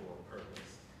actual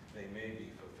purpose they may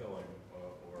be fulfilling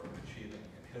or achieving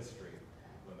in history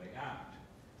when they act.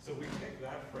 So we take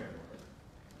that framework.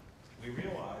 We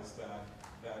realize that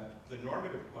the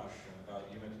normative question about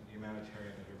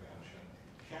humanitarian intervention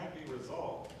can't be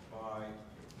resolved by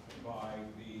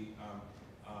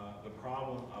the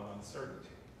problem of uncertainty.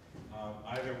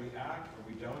 Either we act or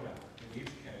we don't act. In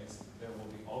each case, there will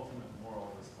be ultimate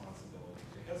moral responsibility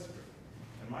to history.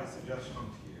 And my suggestion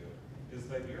to you is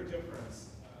that your difference,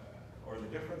 or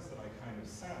the difference that I kind of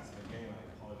sense, and again, I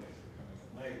apologize for coming in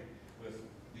late, with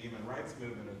the human rights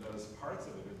movement and those parts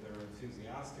of it that are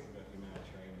enthusiastic about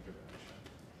humanitarian intervention,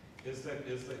 is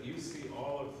that you see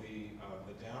all of the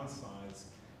downsides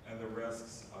and the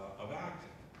risks of acting.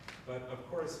 But of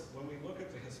course, when we look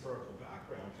at the historical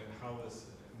background and how this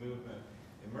movement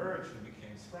emerged and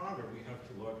became stronger, we have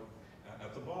to look at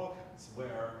the Balkans,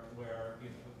 where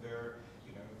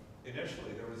initially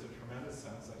there was a tremendous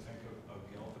sense, I think, of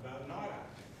guilt about not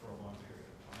acting for a long period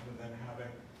of time, and then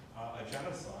having a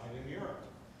genocide in Europe.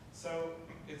 So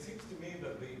it seems to me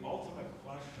that the ultimate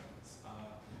questions,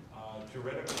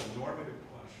 juridical normative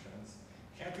questions,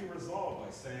 can't be resolved by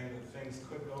saying that things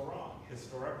could go wrong.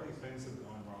 Historically, things have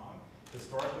gone wrong.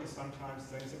 Historically, sometimes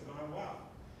things have gone well.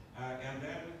 And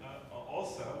then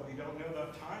also, we don't know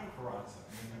the time horizon.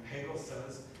 I mean, Hegel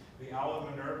says the owl of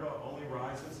Minerva only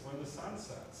rises when the sun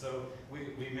sets. So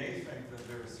we may think that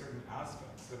there are certain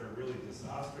aspects that are really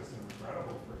disastrous and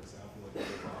regrettable, for example, like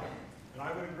Iran. And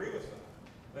I would agree with that.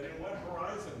 But in what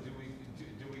horizon do we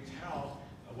tell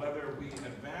whether we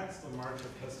advance the march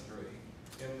of history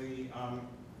in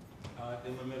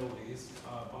the Middle East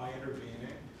by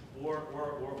intervening,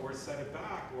 or set it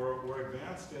back, or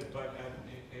advanced it, but at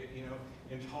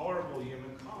intolerable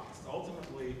human cost?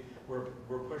 Ultimately, we're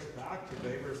pushed back to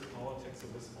Weber's politics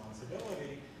of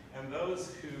responsibility,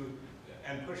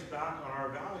 and pushed back on our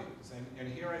values. And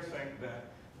here I think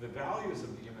that the values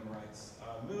of the human rights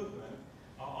movement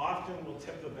often will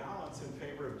tip the balance in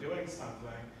favor of doing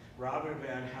something rather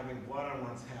than having blood on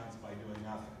one's hands by doing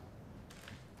nothing.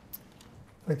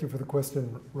 Thank you for the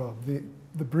question, Rob.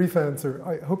 The brief answer,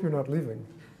 I hope you're not leaving.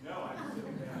 No, I'm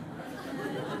sitting down.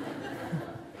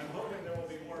 I'm hoping there will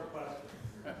be more questions.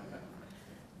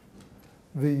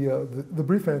 The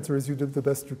brief answer is you did the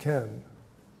best you can.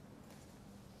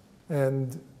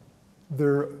 And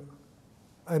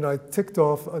I ticked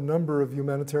off a number of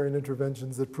humanitarian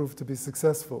interventions that proved to be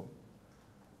successful.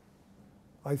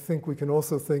 I think we can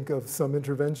also think of some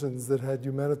interventions that had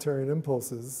humanitarian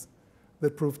impulses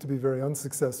that proved to be very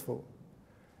unsuccessful.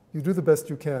 You do the best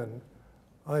you can.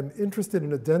 I'm interested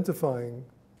in identifying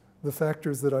the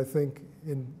factors that I think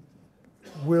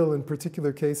will, in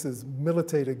particular cases,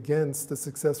 militate against a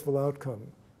successful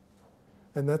outcome.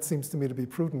 And that seems to me to be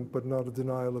prudent, but not a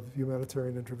denial of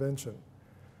humanitarian intervention.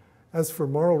 As for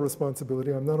moral responsibility,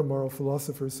 I'm not a moral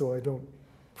philosopher, so I don't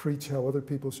preach how other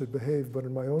people should behave, but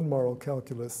in my own moral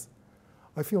calculus,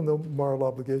 I feel no moral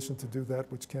obligation to do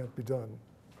that which can't be done.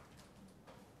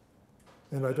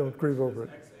 And I don't grieve over it.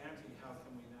 Ex ante, how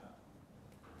can we know?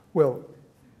 Well,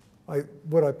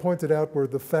 what I pointed out were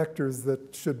the factors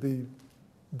that should be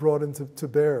brought to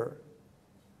bear.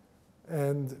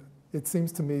 And it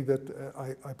seems to me that,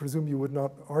 I presume you would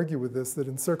not argue with this, that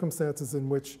in circumstances in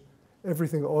which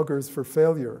everything augurs for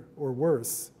failure or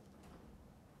worse,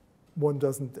 one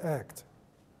doesn't act.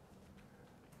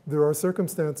 There are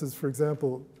circumstances, for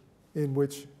example, in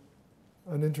which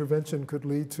an intervention could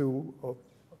lead to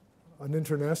an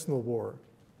international war.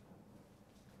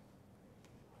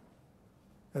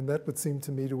 And that would seem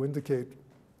to me to indicate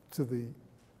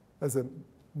as a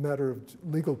matter of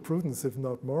legal prudence, if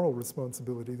not moral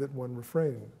responsibility, that one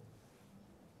refrain.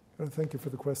 And thank you for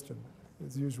the question.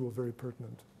 As usual, very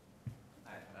pertinent.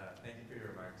 Thank you for your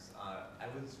remarks. I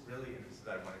was really interested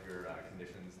in one of your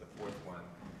conditions, the fourth one,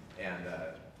 and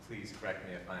please correct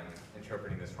me if I'm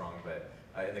interpreting this wrong, but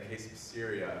in the case of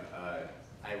Syria,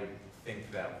 I would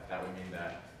think that would mean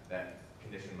that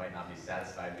condition might not be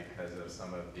satisfied because of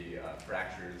some of the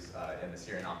fractures in the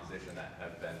Syrian opposition that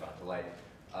have been brought to light.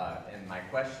 And my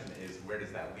question is, where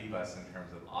does that leave us in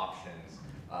terms of options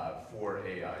for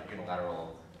a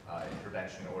unilateral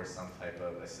intervention or some type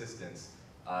of assistance?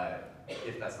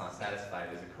 If that's not satisfied,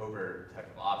 is a covert type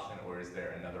of option, or is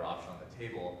there another option on the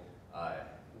table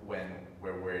when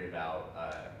we're worried about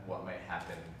what might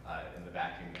happen in the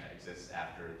vacuum that exists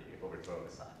after the overthrow of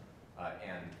Assad?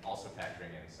 And also factoring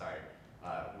in,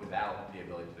 without the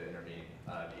ability to intervene,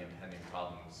 the impending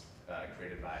problems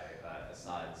created by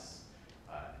Assad's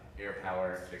air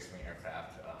power, fixed-wing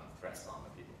aircraft threats on the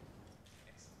people.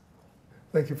 Thanks.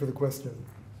 Thank you for the question.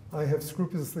 I have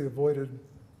scrupulously avoided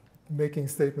making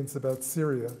statements about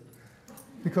Syria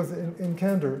because in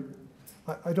candor,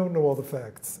 I don't know all the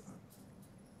facts.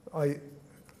 I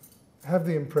have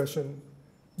the impression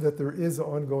that there is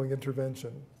ongoing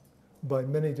intervention by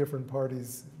many different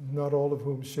parties, not all of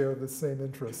whom share the same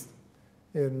interest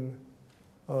through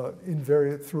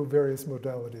various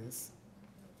modalities.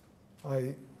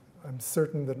 I'm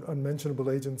certain that unmentionable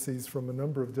agencies from a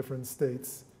number of different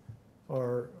states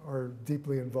are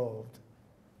deeply involved.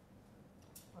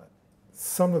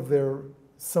 Some of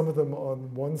them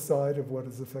on one side of what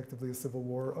is effectively a civil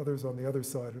war, others on the other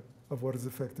side of what is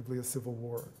effectively a civil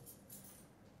war.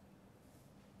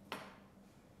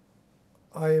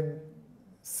 I am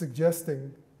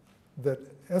suggesting that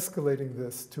escalating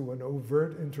this to an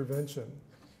overt intervention,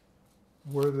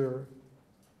 were there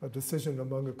a decision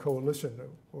among a coalition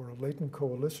or a latent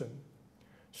coalition,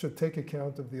 should take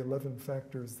account of the 11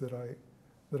 factors that I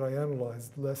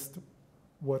analyzed, lest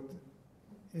what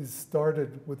is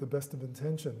started with the best of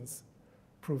intentions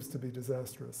proves to be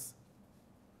disastrous.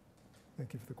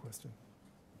 Thank you for the question.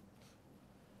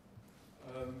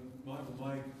 Michael,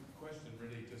 my question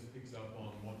really just picks up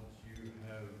on what you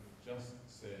have just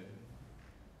said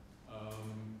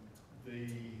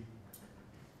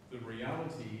the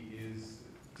reality is,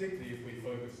 particularly if we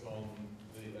focus on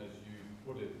the, as you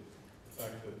put it, the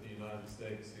fact that the United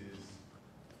States is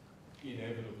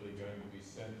inevitably going to be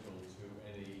central to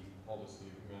any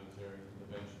policy of humanitarian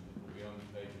intervention that will be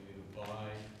undertaken either by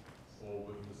or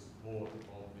with the support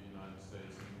of the United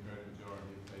States in the great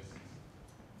majority of cases.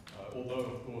 Although,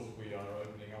 of course, we are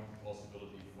opening up the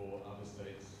possibility for other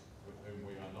states with whom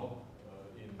we are not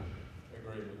in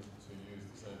agreement to use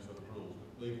the same sort of rules, but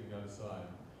leaving that aside.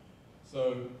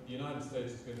 So the United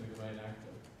States is going to be the main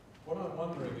actor. What I'm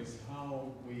wondering is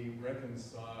how we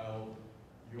reconcile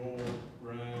your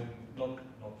grand, not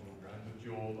your grand, but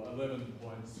your 11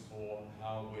 points for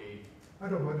how we... I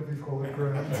don't mind if you call it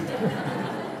grand.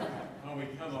 how we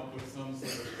come up with some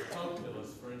sort of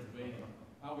calculus for intervening.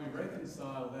 How we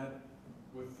reconcile that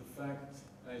with the fact,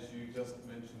 as you just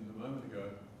mentioned a moment ago,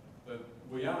 that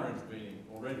we are intervening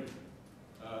already.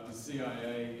 The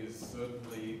CIA is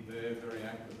certainly there very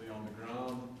actively on the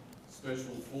ground.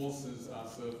 Special forces are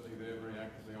certainly there very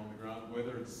actively on the ground,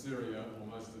 whether it's Syria or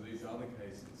most of these other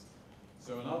cases.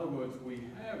 So in other words, we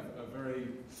have a very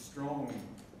strong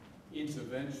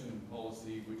intervention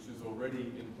policy which is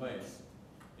already in place.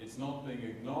 It's not being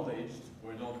acknowledged,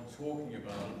 we're not talking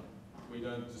about it, we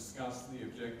don't discuss the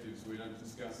objectives, we don't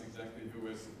discuss exactly who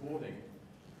we're supporting.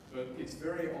 But it's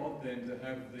very odd then to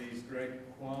have these great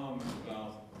qualms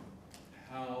about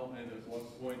how and at what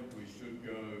point we should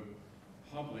go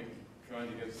public, trying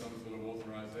to get some sort of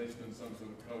authorization and some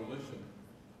sort of coalition.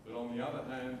 But on the other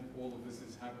hand, all of this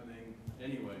is happening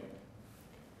anyway.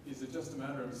 Is it just a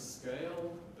matter of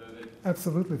scale that it...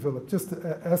 Absolutely, Philip. Just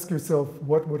ask yourself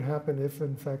what would happen if,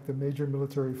 in fact, a major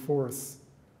military force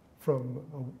from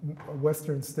a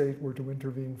Western state were to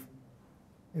intervene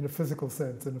in a physical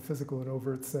sense, in a physical and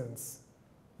overt sense.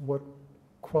 What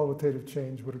qualitative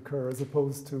change would occur as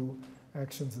opposed to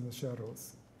actions in the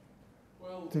shadows?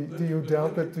 Well, do you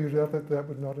doubt that that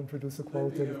would not introduce a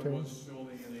qualitative Libya change? was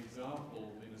surely an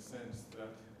example in a sense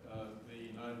that the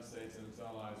United States and its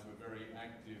allies were very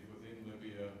active within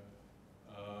Libya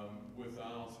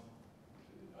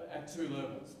at two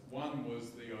levels. One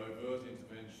was the overt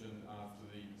intervention after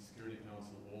the Security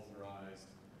Council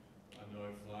authorized a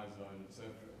no-fly zone,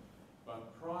 etc.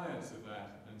 But prior to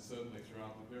that, and certainly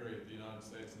throughout the period, the United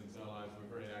States and its allies were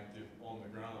very active on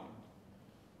the ground.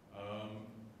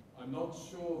 I'm not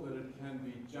sure that it can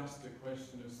be just a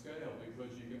question of scale,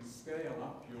 because you can scale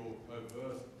up your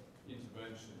overt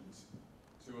interventions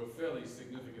to a fairly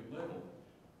significant level.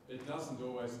 It doesn't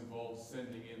always involve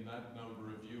sending in that number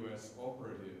of US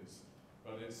operatives,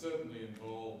 but it certainly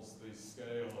involves the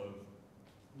scale of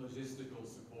logistical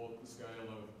support, the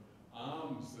scale of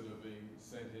arms that are being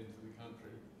sent into the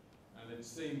country. And it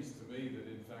seems to me that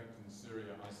in fact in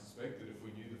Syria, I suspect that if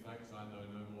we knew the facts, I know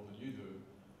no more than you do,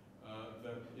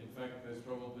 that in fact there's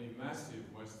probably massive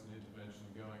Western intervention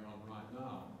going on right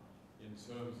now in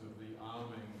terms of the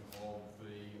arming of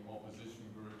the opposition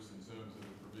groups, in terms of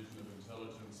the provision of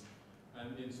intelligence,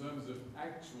 and in terms of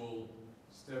actual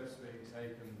steps being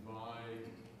taken by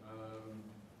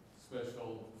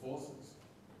special forces.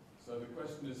 So the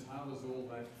question is, how does all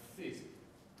that fit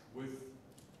with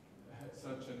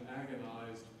such an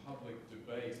agonized public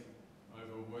debate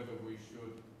over whether we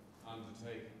should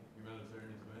undertake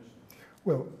humanitarian intervention?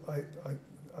 Well,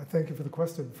 I thank you for the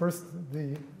question. First,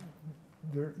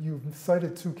 you've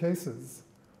cited two cases,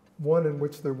 one in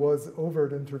which there was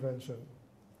overt intervention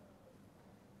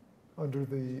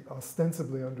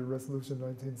ostensibly under Resolution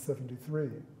 1973,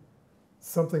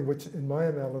 something which in my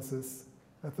analysis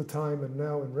at the time and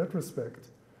now in retrospect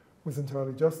was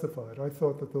entirely justified. I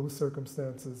thought that those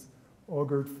circumstances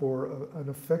augured for an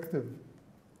effective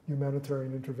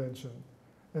humanitarian intervention,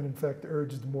 and in fact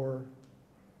urged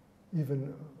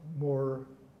even more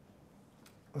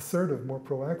assertive, more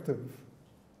proactive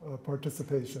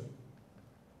participation.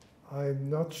 I'm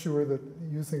not sure that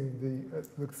using the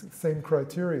same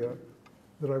criteria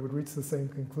that I would reach the same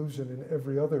conclusion in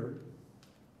every other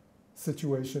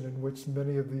situation in which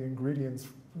many of the ingredients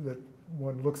that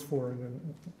one looks for in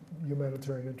a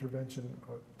humanitarian intervention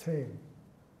obtain.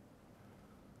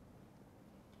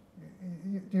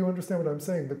 Do you understand what I'm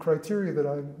saying? The criteria that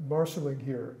I'm marshalling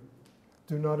here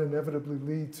do not inevitably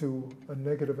lead to a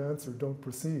negative answer, don't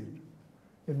proceed.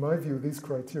 In my view, these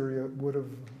criteria would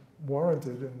have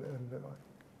warranted, and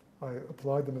I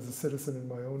applied them as a citizen in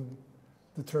my own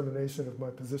determination of my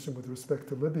position with respect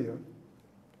to Libya,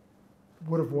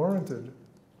 would have warranted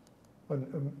a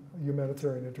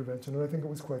humanitarian intervention, and I think it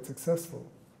was quite successful.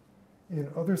 In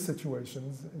other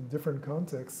situations, in different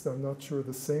contexts, I'm not sure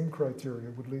the same criteria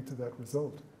would lead to that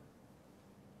result.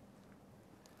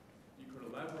 You could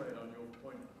elaborate on your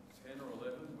point 10 or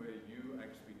 11, where you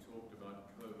actually talk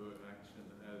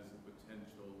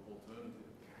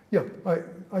Yeah,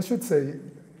 I should say,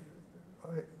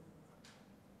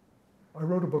 I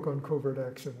wrote a book on covert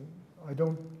action.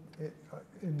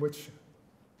 In which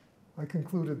I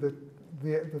concluded that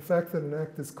the fact that an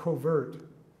act is covert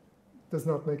does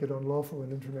not make it unlawful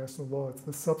in international law. It's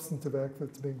the substantive act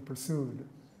that's being pursued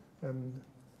and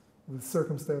the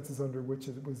circumstances under which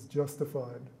it was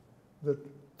justified that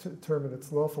determine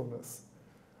its lawfulness.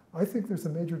 I think there's a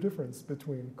major difference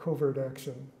between covert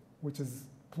action, which is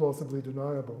plausibly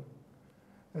deniable,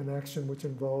 and action which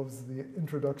involves the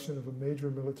introduction of a major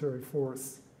military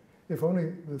force. If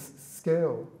only the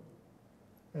scale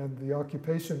and the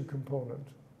occupation component,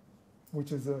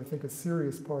 which is, I think, a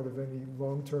serious part of any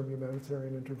long-term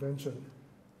humanitarian intervention,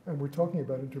 and we're talking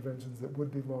about interventions that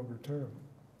would be longer term.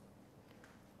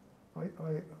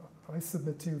 I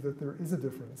submit to you that there is a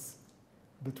difference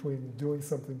between doing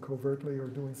something covertly or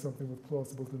doing something with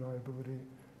plausible deniability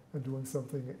and doing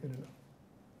something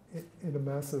in a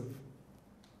massive,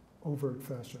 overt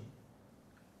fashion.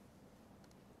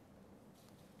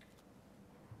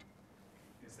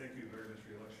 Yes, thank you very much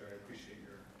for your lecture. I appreciate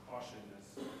your caution.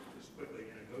 Just quickly,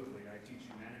 anecdotally, I teach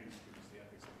humanities students the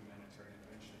ethics of humanitarian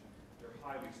intervention. They're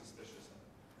highly suspicious of it.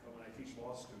 But when I teach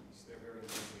law students, they're very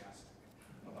enthusiastic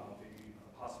about the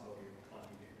possibility of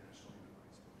applying the international human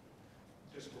rights.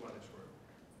 Just for what it's worth.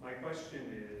 My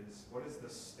question is, what is the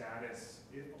status,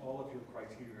 if all of your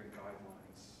criteria and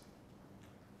guidelines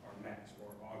are met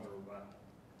or augur well,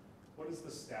 what is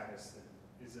the status then?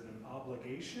 Is it an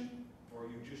obligation, or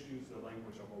you just use the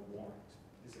language of a warrant?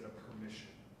 Is it a permission?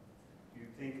 Do you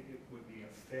think it would be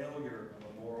a failure of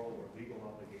a moral or legal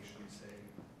obligation, say,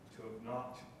 to have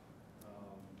not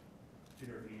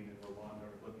intervened in Rwanda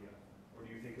or Libya? Or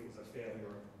do you think it was a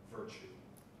failure of virtue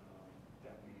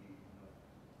that we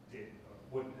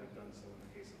wouldn't have done so in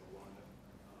the case of Rwanda?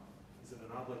 Is it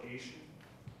an obligation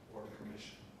or a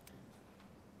permission?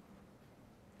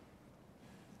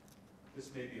 This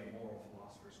may be a moral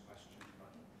philosopher's question, but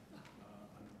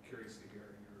I'm curious to hear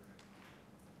your...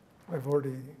 I've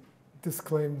already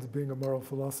disclaimed being a moral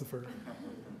philosopher.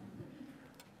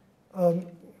 Would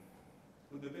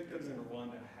the victims in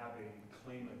Rwanda have a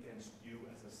claim against you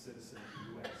as a citizen of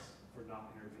the U.S. for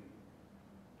not intervening?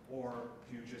 Or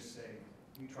do you just say,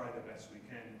 we tried the best we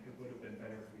can, it would have been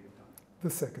better if we had done it? The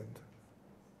second.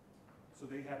 So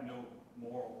they have no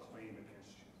moral claim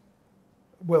against you?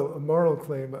 Well, a moral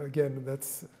claim, again,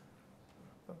 that's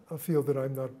a field that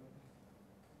I'm not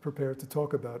prepared to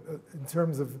talk about. In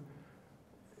terms of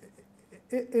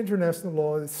international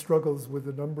law, it struggles with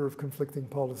a number of conflicting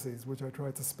policies, which I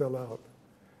tried to spell out.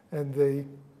 And they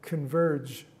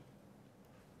converge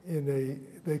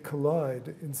they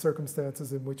collide in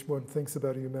circumstances in which one thinks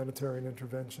about a humanitarian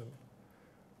intervention.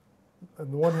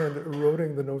 On the one hand,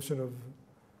 eroding the notion of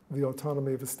the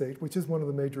autonomy of a state, which is one of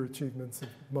the major achievements of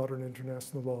modern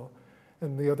international law,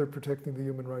 and the other protecting the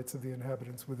human rights of the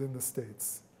inhabitants within the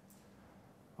states.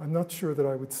 I'm not sure that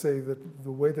I would say that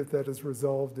the way that that is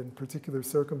resolved in particular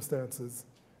circumstances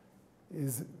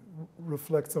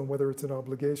reflects on whether it's an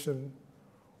obligation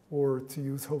or, to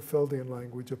use Hofeldian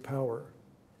language, a power.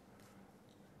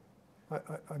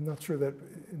 I'm not sure that,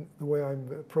 in the way I'm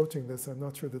approaching this, I'm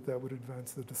not sure that that would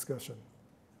advance the discussion.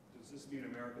 Does this mean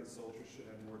American soldiers should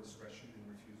have more discretion in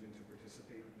refusing to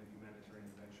participate in a humanitarian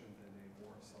intervention than a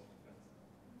war of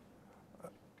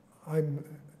self-defense? I'm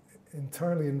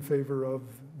entirely in favor of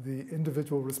the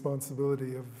individual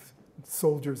responsibility of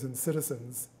soldiers and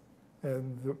citizens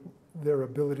and their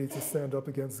ability to stand up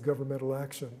against governmental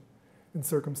action in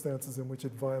circumstances in which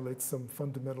it violates some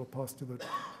fundamental postulate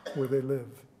where they live.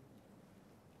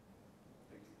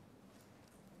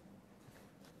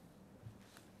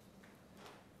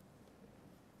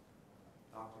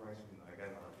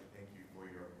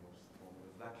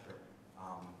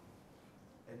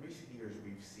 In recent years,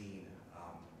 we've seen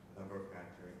a number of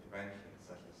humanitarian interventions,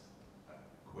 such as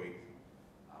Kuwait,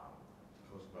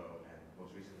 Kosovo, and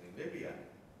most recently Libya,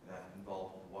 that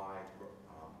involved wide,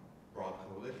 broad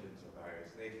coalitions of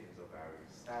various nations of various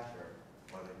stature,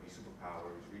 whether it be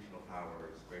superpowers, regional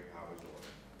powers, great powers, or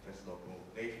just local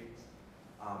nations.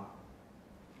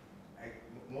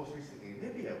 Most recently in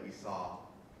Libya, we saw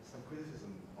some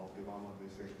criticism of the Obama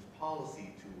administration's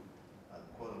policy to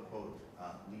quote-unquote,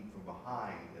 lead from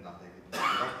behind and not take it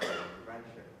direct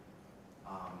intervention.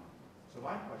 So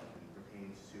my question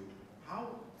pertains to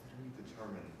how do we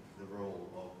determine the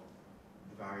role of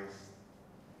the various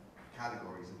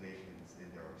categories of nations in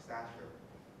their stature,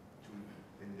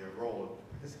 in their role of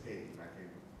participating in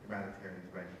humanitarian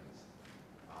interventions,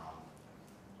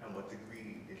 and what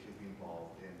degree they should be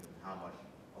involved in and how much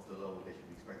of the load they should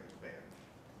be expected to bear?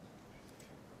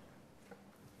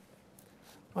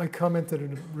 I commented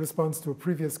in response to a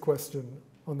previous question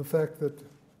on the fact that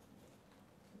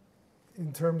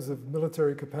in terms of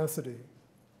military capacity,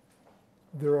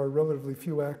 there are relatively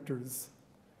few actors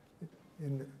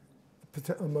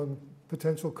among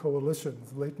potential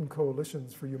coalitions, latent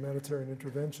coalitions for humanitarian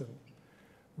intervention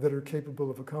that are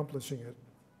capable of accomplishing it.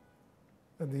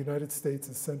 And the United States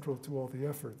is central to all the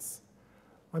efforts.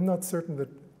 I'm not certain that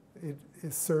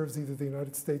it serves either the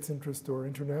United States interest or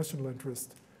international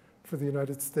interest for the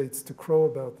United States to crow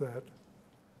about that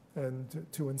and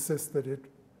to insist that it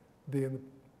be in the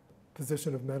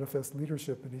position of manifest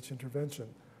leadership in each intervention.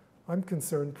 I'm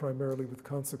concerned primarily with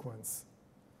consequence.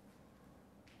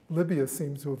 Libya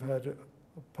seems to have had a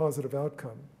positive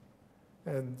outcome,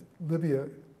 and Libya,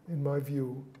 in my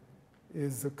view,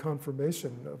 is a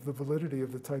confirmation of the validity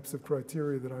of the types of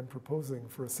criteria that I'm proposing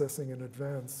for assessing in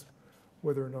advance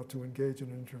whether or not to engage in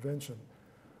an intervention.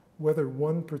 Whether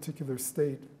one particular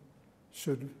state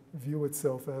should view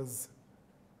itself as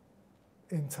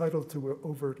entitled to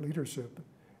overt leadership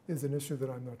is an issue that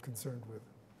I'm not concerned with.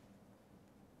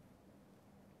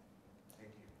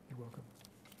 Thank you. You're welcome.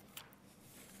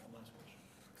 One last question.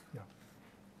 Yeah.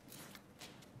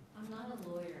 I'm not a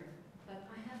lawyer, but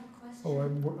I have a question. Oh,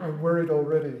 I'm worried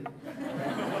already.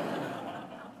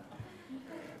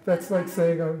 That's like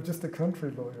saying I'm just a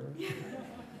country lawyer.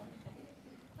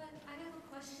 But I have a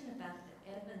question about the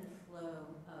ebb and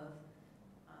flow of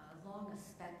along a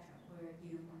spectrum where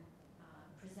you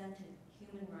presented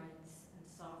human rights and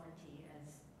sovereignty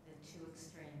as the two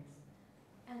extremes.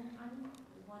 And I'm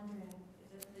wondering,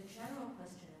 the general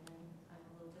question, and then I'm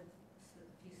a little bit, a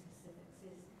few specifics,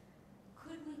 is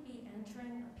could we be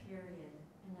entering a period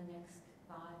in the next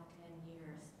 5, 10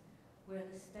 years where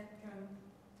the spectrum,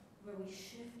 where we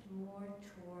shift more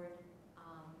toward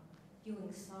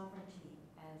viewing sovereignty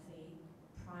as a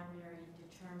primary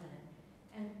determinant?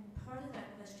 And part of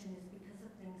that question is because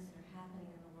of things that are happening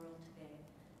in the world today,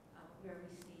 where we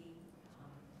see,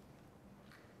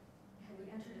 have we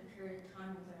entered a period of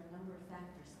time where there are a number of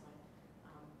factors like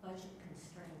budget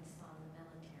constraints on the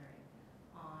military,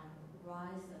 on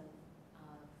rise of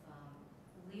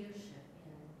leadership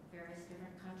in various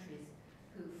different countries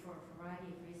who, for a variety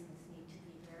of reasons, need to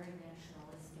be very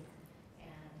nationalistic,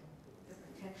 and the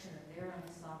protection of their own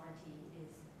sovereignty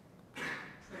is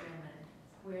preeminent,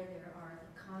 where there are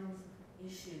the kinds of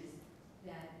issues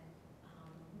that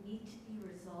need to be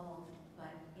resolved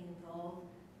but involve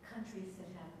countries that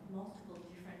have multiple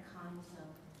different kinds of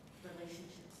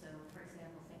relationships. So, for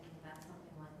example, thinking about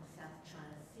something like the South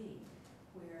China Sea,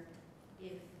 where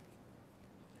if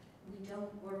we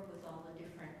don't work with all the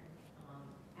different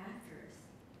actors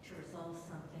to resolve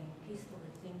something peacefully,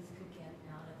 things could get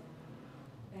out of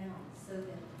bounds. So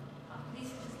that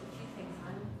these are just a few things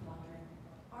I'm wondering.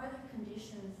 Are there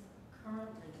conditions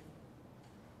currently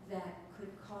that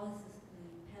could cause the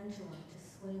pendulum to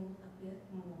swing a bit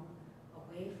more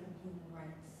away from human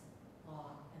rights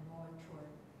law and more toward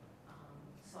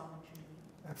sovereignty?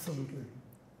 Absolutely.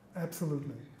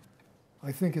 Absolutely.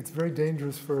 I think it's very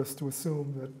dangerous for us to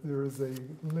assume that there is a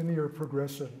linear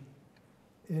progression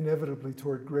inevitably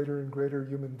toward greater and greater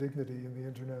human dignity in the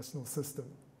international system.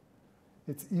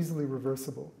 It's easily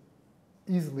reversible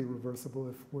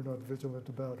if we're not vigilant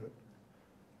about it.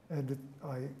 And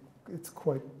it's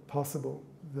quite possible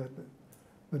that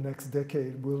the next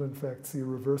decade will in fact see a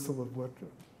reversal of what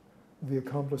the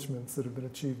accomplishments that have been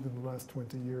achieved in the last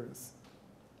 20 years.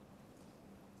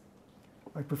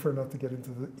 I prefer not to get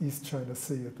into the East China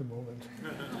Sea at the moment.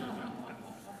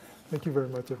 Thank you very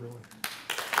much, everyone.